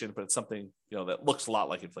inflation, but it's something that looks a lot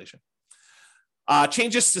like inflation.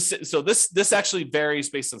 Changes to so this actually varies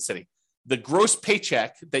based on city. The gross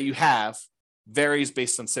paycheck that you have varies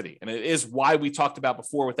based on city. And it is why we talked about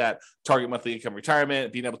before with that target monthly income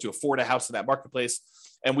retirement, being able to afford a house in that marketplace.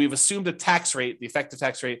 And we've assumed a tax rate, the effective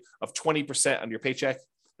tax rate of 20% on your paycheck.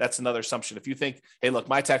 That's another assumption. If you think, hey, look,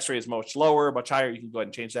 my tax rate is much lower, much higher, you can go ahead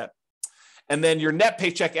and change that. And then your net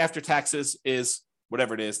paycheck after taxes is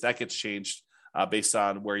whatever it is. That gets changed based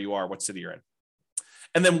on where you are, what city you're in.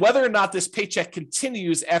 And then whether or not this paycheck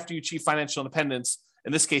continues after you achieve financial independence,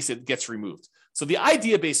 in this case, it gets removed. So the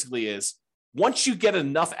idea basically is, once you get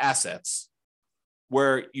enough assets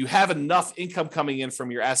where you have enough income coming in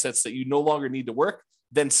from your assets that you no longer need to work,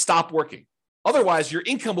 then stop working. Otherwise, your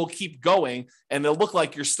income will keep going and it'll look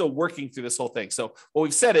like you're still working through this whole thing. So what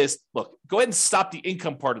we've said is, look, go ahead and stop the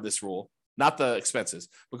income part of this rule, not the expenses,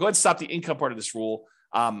 but go ahead and stop the income part of this rule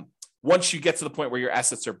once you get to the point where your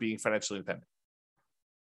assets are being financially independent.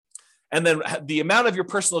 And then the amount of your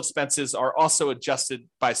personal expenses are also adjusted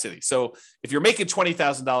by city. So if you're making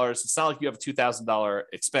 $20,000, it's not like you have a $2,000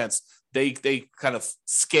 expense. They kind of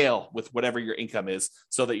scale with whatever your income is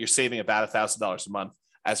so that you're saving about $1,000 a month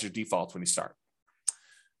as your default when you start.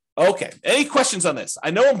 Okay, any questions on this?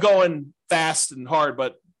 I know I'm going fast and hard,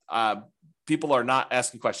 but people are not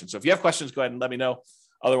asking questions. So if you have questions, go ahead and let me know.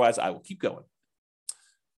 Otherwise, I will keep going.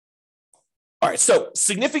 All right, so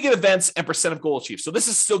significant events and percent of goal achieved. So this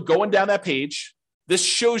is still going down that page. This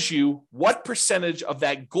shows you what percentage of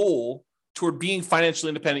that goal toward being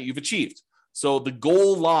financially independent you've achieved. So the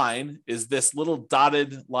goal line is this little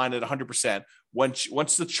dotted line at 100%.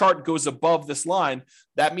 Once the chart goes above this line,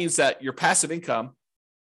 that means that your passive income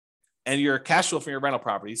and your cash flow from your rental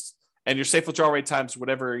properties and your safe withdrawal rate times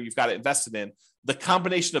whatever you've got it invested in, the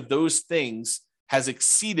combination of those things has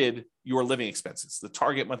exceeded your living expenses, the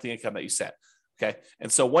target monthly income that you set. Okay.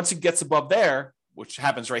 And so once it gets above there, which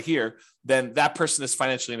happens right here, then that person is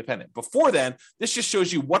financially independent. Before then, this just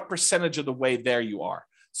shows you what percentage of the way there you are.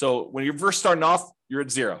 So when you're first starting off, you're at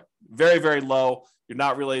zero, very, very low. You're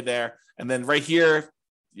not really there. And then right here,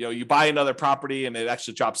 you buy another property and it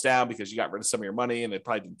actually drops down because you got rid of some of your money and it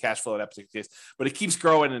probably didn't cash flow in that particular case, but it keeps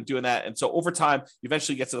growing and doing that. And so over time, you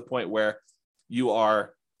eventually get to the point where you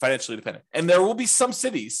are financially independent. And there will be some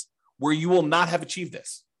cities where you will not have achieved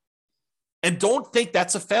this. And don't think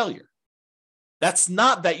that's a failure. That's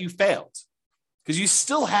not that you failed, because you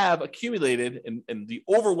still have accumulated in the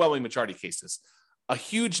overwhelming majority of cases, a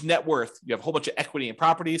huge net worth. You have a whole bunch of equity in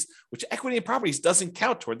properties, which equity in properties doesn't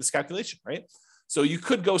count toward this calculation, right? So you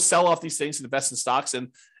could go sell off these things and invest in stocks. And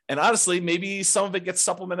honestly, maybe some of it gets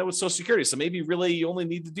supplemented with Social Security. So maybe really you only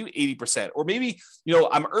need to do 80%, or maybe,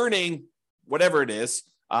 I'm earning whatever it is,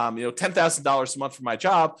 $10,000 a month for my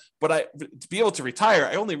job, but to be able to retire,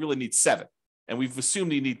 I only really need 7. And we've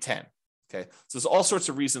assumed you need 10. Okay. So there's all sorts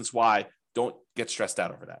of reasons why. Don't get stressed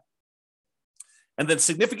out over that. And then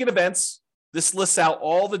significant events. This lists out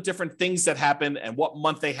all the different things that happened and what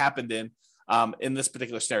month they happened in this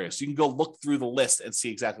particular scenario. So you can go look through the list and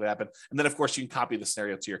see exactly what happened. And then, of course, you can copy the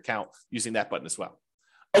scenario to your account using that button as well.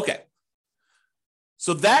 Okay.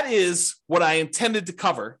 So that is what I intended to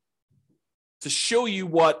cover to show you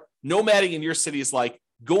what nomading in your city is like.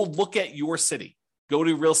 Go look at your city. Go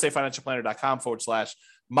to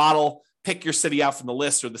realestatefinancialplanner.com/model. Pick your city out from the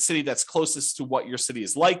list or the city that's closest to what your city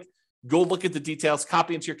is like. Go look at the details,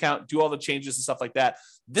 copy into your account, do all the changes and stuff like that.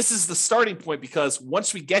 This is the starting point because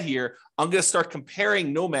once we get here, I'm going to start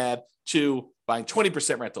comparing Nomad to buying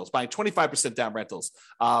 20% rentals, buying 25% down rentals,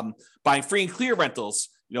 buying free and clear rentals,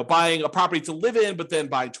 buying a property to live in, but then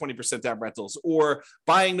buying 20% down rentals, or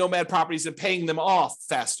buying Nomad properties and paying them off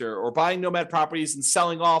faster, or buying Nomad properties and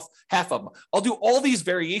selling off half of them. I'll do all these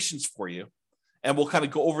variations for you, and we'll kind of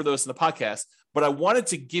go over those in the podcast. But I wanted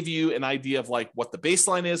to give you an idea of like what the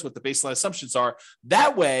baseline is, what the baseline assumptions are.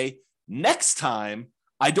 That way, next time,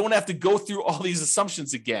 I don't have to go through all these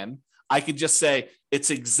assumptions again. I can just say it's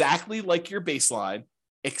exactly like your baseline,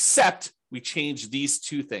 except we change these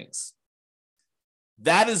 2 things.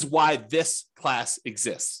 That is why this class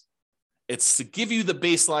exists. It's to give you the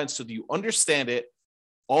baseline so that you understand it,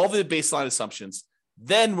 all the baseline assumptions.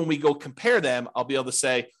 Then when we go compare them, I'll be able to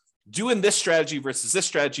say, doing this strategy versus this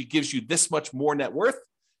strategy gives you this much more net worth.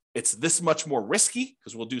 It's this much more risky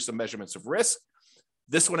because we'll do some measurements of risk.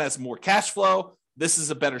 This one has more cash flow. This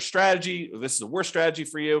is a better strategy. Or this is a worse strategy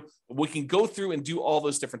for you. We can go through and do all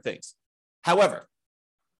those different things. However,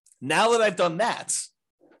 now that I've done that,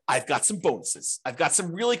 I've got some bonuses. I've got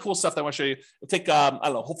some really cool stuff that I want to show you. It'll take,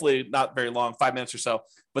 hopefully not very long, 5 minutes or so.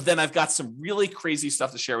 But then I've got some really crazy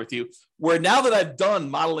stuff to share with you where now that I've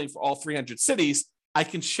done modeling for all 300 cities, I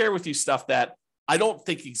can share with you stuff that I don't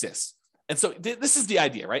think exists. And so this is the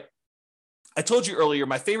idea, right? I told you earlier,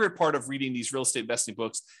 my favorite part of reading these real estate investing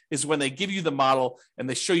books is when they give you the model and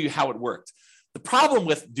they show you how it worked. The problem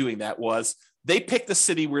with doing that was they picked the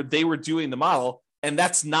city where they were doing the model, and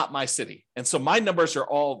that's not my city. And so my numbers are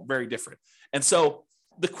all very different. And so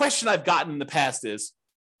the question I've gotten in the past is,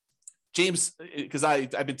 James, because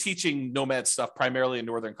I've been teaching Nomad stuff primarily in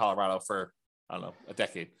Northern Colorado for, a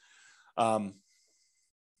decade.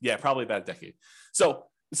 Probably about a decade. So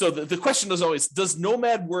the question is always, does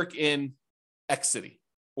Nomad work in X city?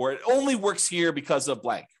 Or it only works here because of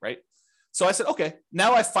blank, right? So I said, okay,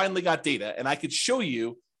 now I finally got data and I could show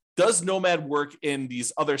you, does Nomad work in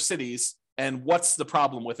these other cities and what's the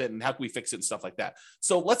problem with it and how can we fix it and stuff like that.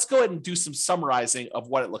 So let's go ahead and do some summarizing of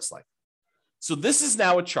what it looks like. So this is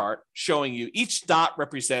now a chart showing you each dot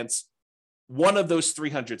represents one of those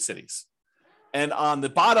 300 cities. And on the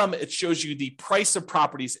bottom, it shows you the price of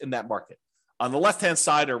properties in that market. On the left-hand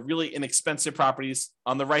side are really inexpensive properties.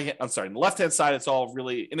 On the left-hand side, it's all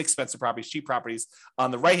really inexpensive properties, cheap properties.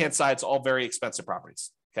 On the right-hand side, it's all very expensive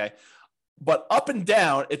properties, okay? But up and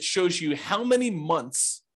down, it shows you how many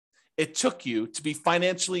months it took you to be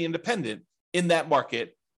financially independent in that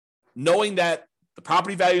market, knowing that the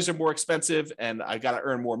property values are more expensive and I got to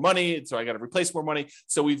earn more money, so I got to replace more money.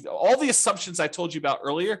 So all the assumptions I told you about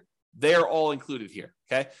earlier, they're all included here,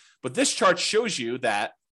 okay? But this chart shows you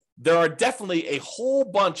that there are definitely a whole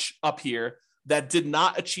bunch up here that did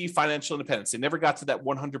not achieve financial independence. They never got to that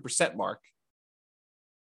 100% mark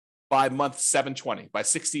by month 720, by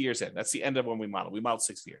 60 years in. That's the end of when we modeled. We modeled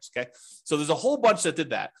 60 years, okay? So there's a whole bunch that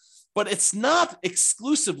did that. But it's not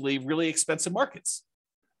exclusively really expensive markets.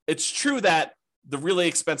 It's true that the really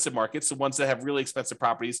expensive markets, the ones that have really expensive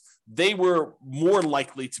properties, they were more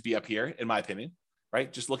likely to be up here, in my opinion. Right?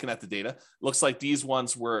 Just looking at the data, looks like these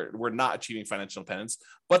ones were not achieving financial independence,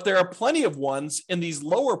 but there are plenty of ones in these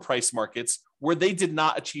lower price markets where they did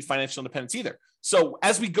not achieve financial independence either. So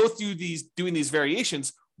as we go through doing these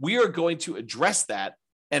variations, we are going to address that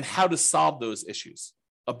and how to solve those issues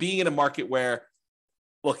of being in a market where,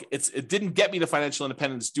 look, it didn't get me to financial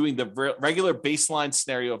independence doing the regular baseline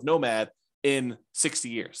scenario of Nomad in 60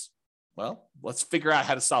 years. Well, let's figure out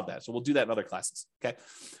how to solve that. So we'll do that in other classes, okay?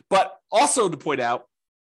 But also to point out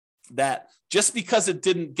that just because it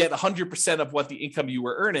didn't get 100% of what the income you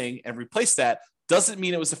were earning and replace that doesn't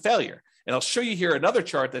mean it was a failure. And I'll show you here another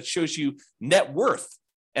chart that shows you net worth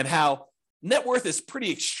and how net worth is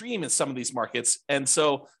pretty extreme in some of these markets. And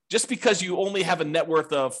so just because you only have a net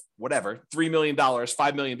worth of whatever, $3 million,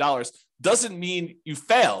 $5 million, doesn't mean you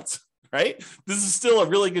failed, right? This is still a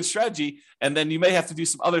really good strategy. And then you may have to do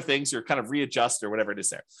some other things or kind of readjust or whatever it is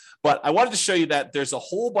there. But I wanted to show you that there's a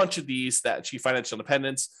whole bunch of these that achieve financial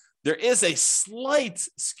independence. There is a slight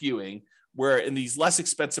skewing where in these less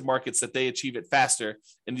expensive markets that they achieve it faster.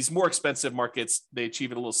 In these more expensive markets, they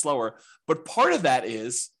achieve it a little slower. But part of that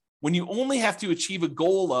is when you only have to achieve a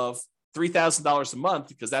goal of $3,000 a month,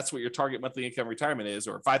 because that's what your target monthly income retirement is,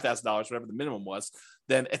 or $5,000, whatever the minimum was,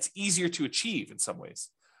 then it's easier to achieve in some ways.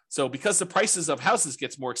 So because the prices of houses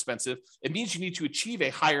gets more expensive, it means you need to achieve a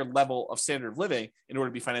higher level of standard of living in order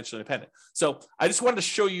to be financially independent. So I just wanted to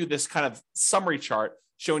show you this kind of summary chart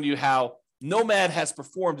showing you how Nomad has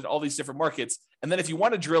performed in all these different markets. And then if you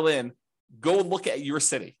want to drill in, go look at your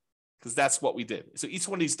city, because that's what we did. So each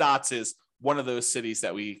one of these dots is one of those cities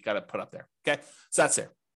that we got to put up there. Okay. So that's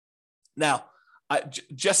there. Now,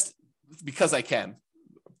 just because I can,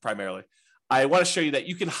 primarily, I want to show you that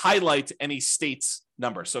you can highlight any state's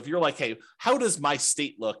number. So if you're like, hey, how does my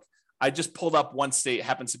state look? I just pulled up one state, it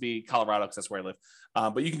happens to be Colorado because that's where I live.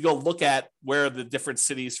 But you can go look at where the different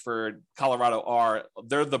cities for Colorado are.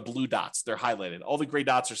 They're the blue dots. They're highlighted. All the gray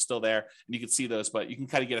dots are still there, and you can see those, but you can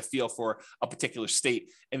kind of get a feel for a particular state.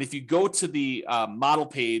 And if you go to the model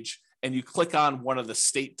page and you click on one of the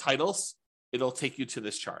state titles, it'll take you to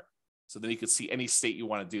this chart. So then you can see any state you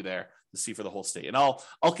want to do there to see for the whole state. And I'll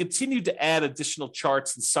continue to add additional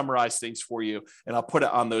charts and summarize things for you, and I'll put it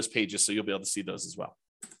on those pages so you'll be able to see those as well.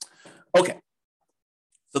 Okay,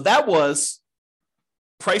 so that was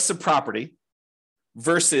price of property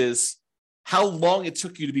versus how long it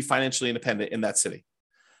took you to be financially independent in that city.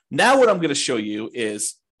 Now what I'm going to show you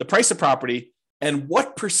is the price of property and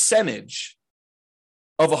what percentage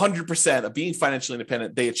of 100% of being financially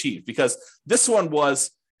independent they achieved. Because this one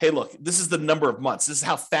was, hey, look, this is the number of months. This is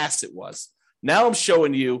how fast it was. Now I'm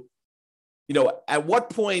showing you, at what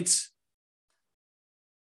point,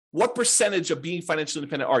 what percentage of being financially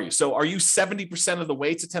independent are you? So are you 70% of the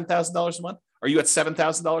way to $10,000 a month? Are you at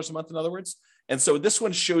 $7,000 a month, in other words? And so this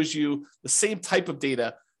one shows you the same type of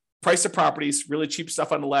data, price of properties, really cheap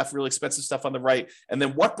stuff on the left, really expensive stuff on the right, and then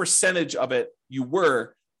what percentage of it you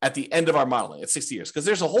were at the end of our modeling at 60 years. Because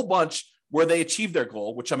there's a whole bunch where they achieved their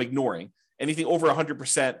goal, which I'm ignoring. Anything over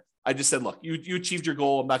 100%, I just said, look, you achieved your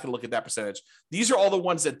goal. I'm not going to look at that percentage. These are all the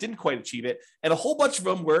ones that didn't quite achieve it. And a whole bunch of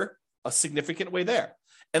them were a significant way there.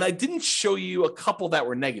 And I didn't show you a couple that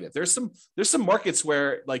were negative. There's some markets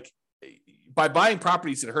where, like, by buying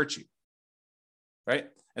properties, it hurts you, right?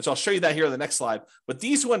 And so I'll show you that here on the next slide. But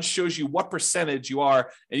these ones shows you what percentage you are,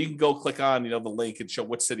 and you can go click on, the link and show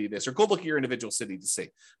what city it is, or go look at your individual city to see.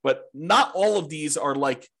 But not all of these are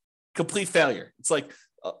like complete failure. It's like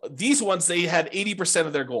these ones, they had 80%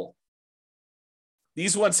 of their goal.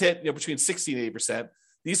 These ones hit between 60 and 80%.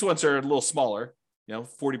 These ones are a little smaller,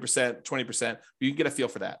 40%, 20%, but you can get a feel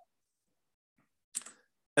for that.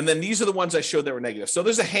 And then these are the ones I showed that were negative. So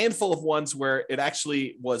there's a handful of ones where it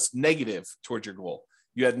actually was negative towards your goal.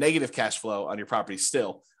 You had negative cash flow on your property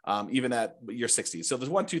still, even at year 60. So there's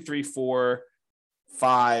 1, 2, 3, 4,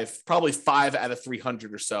 5, probably 5 out of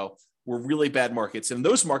 300 or so were really bad markets. And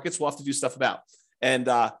those markets we'll have to do stuff about. And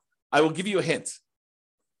I will give you a hint.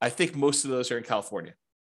 I think most of those are in California.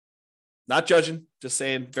 Not judging, just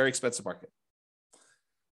saying very expensive market.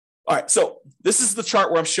 All right, so this is the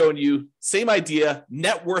chart where I'm showing you, same idea,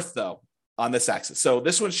 net worth though, on this axis. So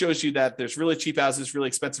this one shows you that there's really cheap houses, really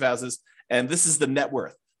expensive houses, and this is the net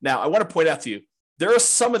worth. Now, I want to point out to you, there are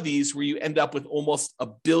some of these where you end up with almost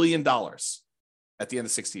 $1 billion at the end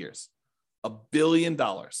of 60 years. $1 billion.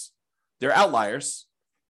 They're outliers.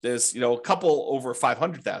 There's, a couple over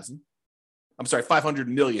 500,000. I'm sorry, 500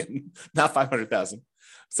 million, not 500,000.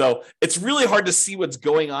 So it's really hard to see what's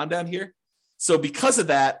going on down here. So because of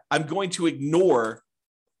that, I'm going to ignore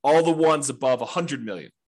all the ones above 100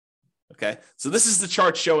 million. Okay. So this is the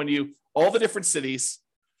chart showing you all the different cities,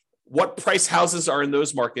 what price houses are in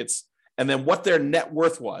those markets, and then what their net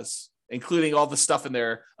worth was, including all the stuff in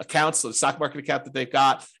their accounts, so the stock market account that they've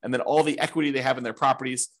got, and then all the equity they have in their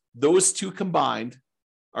properties. Those two combined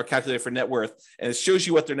are calculated for net worth, and it shows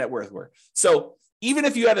you what their net worth were. So even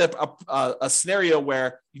if you had a scenario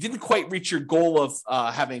where you didn't quite reach your goal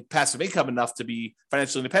of having passive income enough to be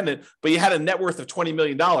financially independent, but you had a net worth of $20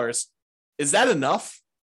 million, is that enough?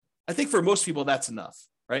 I think for most people, that's enough,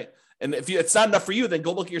 right? And if it's not enough for you, then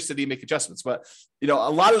go look at your city and make adjustments. But, a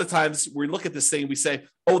lot of the times we look at this thing, we say,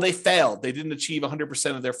 oh, they failed. They didn't achieve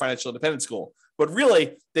 100% of their financial independence goal. But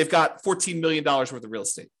really, they've got $14 million worth of real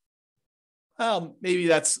estate. Well, maybe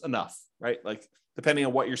that's enough, right? Like, depending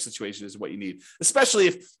on what your situation is, what you need, especially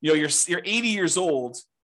if you're 80 years old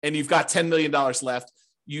and you've got $10 million left,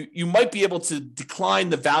 you might be able to decline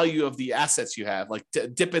the value of the assets you have, like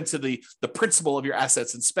dip into the principal of your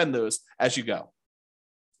assets and spend those as you go.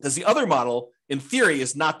 Because the other model, in theory,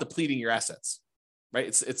 is not depleting your assets, right?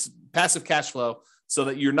 It's passive cash flow so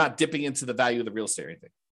that you're not dipping into the value of the real estate or anything.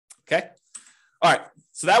 Okay. All right.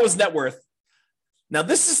 So that was net worth. Now,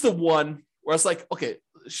 this is the one where I was like, okay,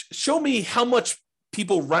 show me how much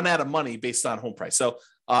people run out of money based on home price. So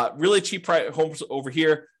really cheap homes over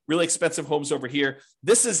here, really expensive homes over here.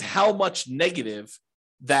 This is how much negative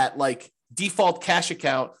that like default cash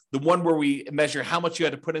account, the one where we measure how much you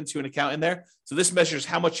had to put into an account in there. So this measures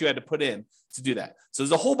how much you had to put in to do that. So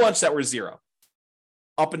there's a whole bunch that were zero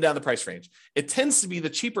up and down the price range. It tends to be the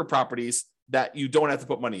cheaper properties that you don't have to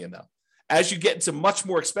put money in though. As you get into much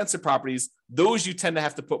more expensive properties, those you tend to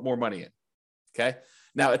have to put more money in. Okay.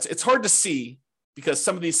 Now it's hard to see because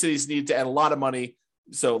some of these cities need to add a lot of money.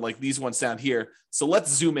 So like these ones down here. So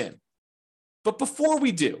let's zoom in. But before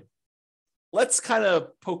we do, let's kind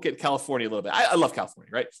of poke at California a little bit. I love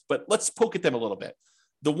California, right? But let's poke at them a little bit.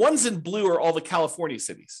 The ones in blue are all the California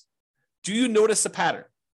cities. Do you notice a pattern?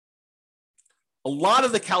 A lot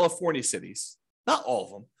of the California cities, not all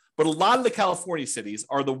of them, but a lot of the California cities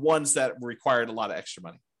are the ones that required a lot of extra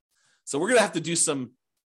money. So we're going to have to do some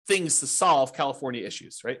things to solve California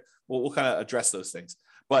issues, right? We'll kind of address those things.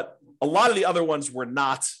 But a lot of the other ones were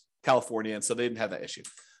not California, and so they didn't have that issue.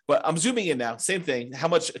 But I'm zooming in now, same thing, how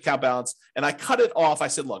much account balance, and I cut it off. I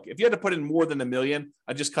said, look, if you had to put in more than $1 million,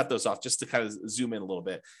 I just cut those off just to kind of zoom in a little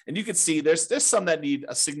bit. And you can see there's some that need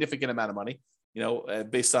a significant amount of money,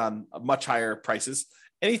 based on much higher prices.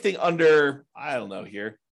 Anything under, I don't know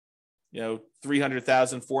here,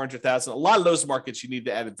 300,000, 400,000, a lot of those markets you need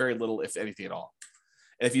to add very little, if anything at all.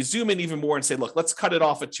 And if you zoom in even more and say, look, let's cut it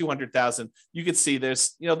off at 200,000, you can see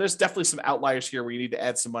there's definitely some outliers here where you need to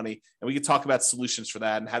add some money. And we can talk about solutions for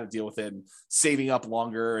that and how to deal with it and saving up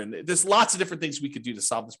longer. And there's lots of different things we could do to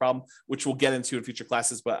solve this problem, which we'll get into in future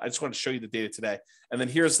classes. But I just want to show you the data today. And then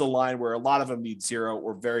here's the line where a lot of them need zero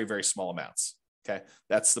or very, very small amounts. Okay.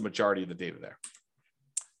 That's the majority of the data there.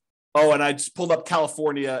 Oh, and I just pulled up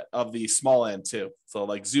California of the small end too. So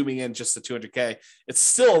like zooming in just to 200K, it's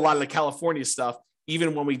still a lot of the California stuff,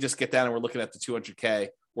 even when we just get down and we're looking at the 200K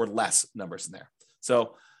or less numbers in there.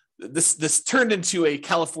 So this turned into a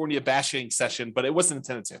California bashing session, but it wasn't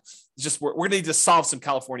intended to. It's just we're going to need to solve some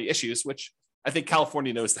California issues, which I think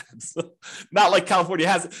California knows that. Not like California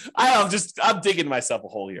has it. I'm digging myself a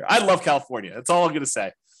hole here. I love California. That's all I'm going to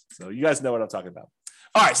say. So you guys know what I'm talking about.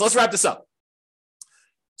 All right, so let's wrap this up.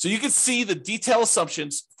 So you can see the detailed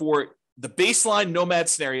assumptions for the baseline Nomad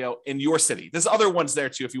scenario in your city. There's other ones there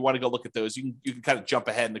too. If you want to go look at those, you can kind of jump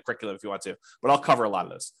ahead in the curriculum if you want to, but I'll cover a lot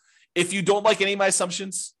of those. If you don't like any of my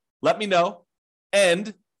assumptions, let me know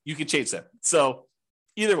and you can change them. So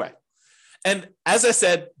either way. And as I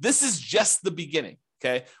said, this is just the beginning.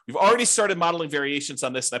 Okay. We've already started modeling variations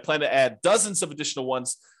on this, and I plan to add dozens of additional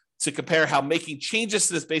ones to compare how making changes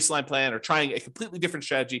to this baseline plan or trying a completely different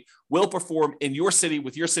strategy will perform in your city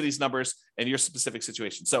with your city's numbers and your specific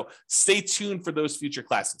situation. So stay tuned for those future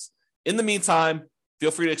classes. In the meantime,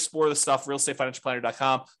 feel free to explore the stuff,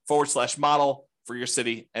 realestateFinancialPlanner.com/model for your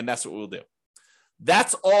city. And that's what we'll do.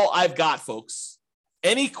 That's all I've got, folks.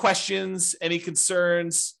 Any questions, any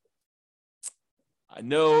concerns? I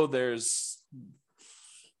know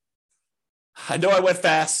I went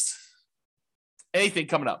fast. Anything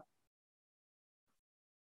coming up?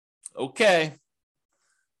 Okay.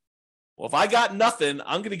 Well, if I got nothing,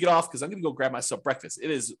 I'm going to get off because I'm going to go grab myself breakfast.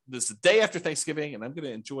 This is the day after Thanksgiving, and I'm going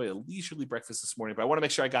to enjoy a leisurely breakfast this morning. But I want to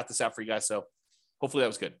make sure I got this out for you guys. So hopefully that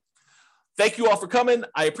was good. Thank you all for coming.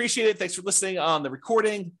 I appreciate it. Thanks for listening on the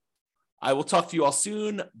recording. I will talk to you all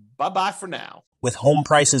soon. Bye-bye for now. With home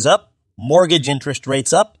prices up, mortgage interest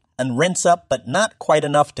rates up, and rents up, but not quite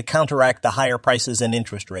enough to counteract the higher prices and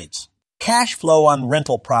interest rates. Cash flow on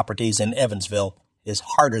rental properties in Evansville is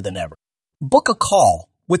harder than ever. Book a call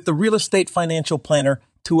with the Real Estate Financial Planner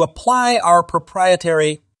to apply our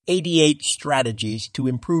proprietary 88 strategies to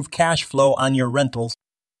improve cash flow on your rentals.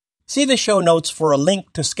 See the show notes for a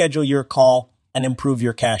link to schedule your call and improve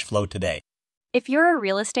your cash flow today. If you're a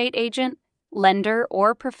real estate agent, lender,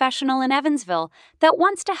 or professional in Evansville that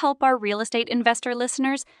wants to help our real estate investor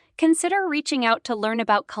listeners, consider reaching out to learn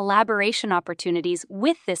about collaboration opportunities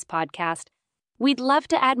with this podcast. We'd love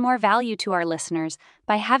to add more value to our listeners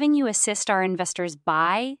by having you assist our investors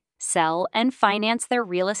buy, sell, and finance their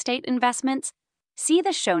real estate investments. See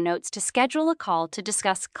the show notes to schedule a call to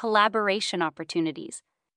discuss collaboration opportunities.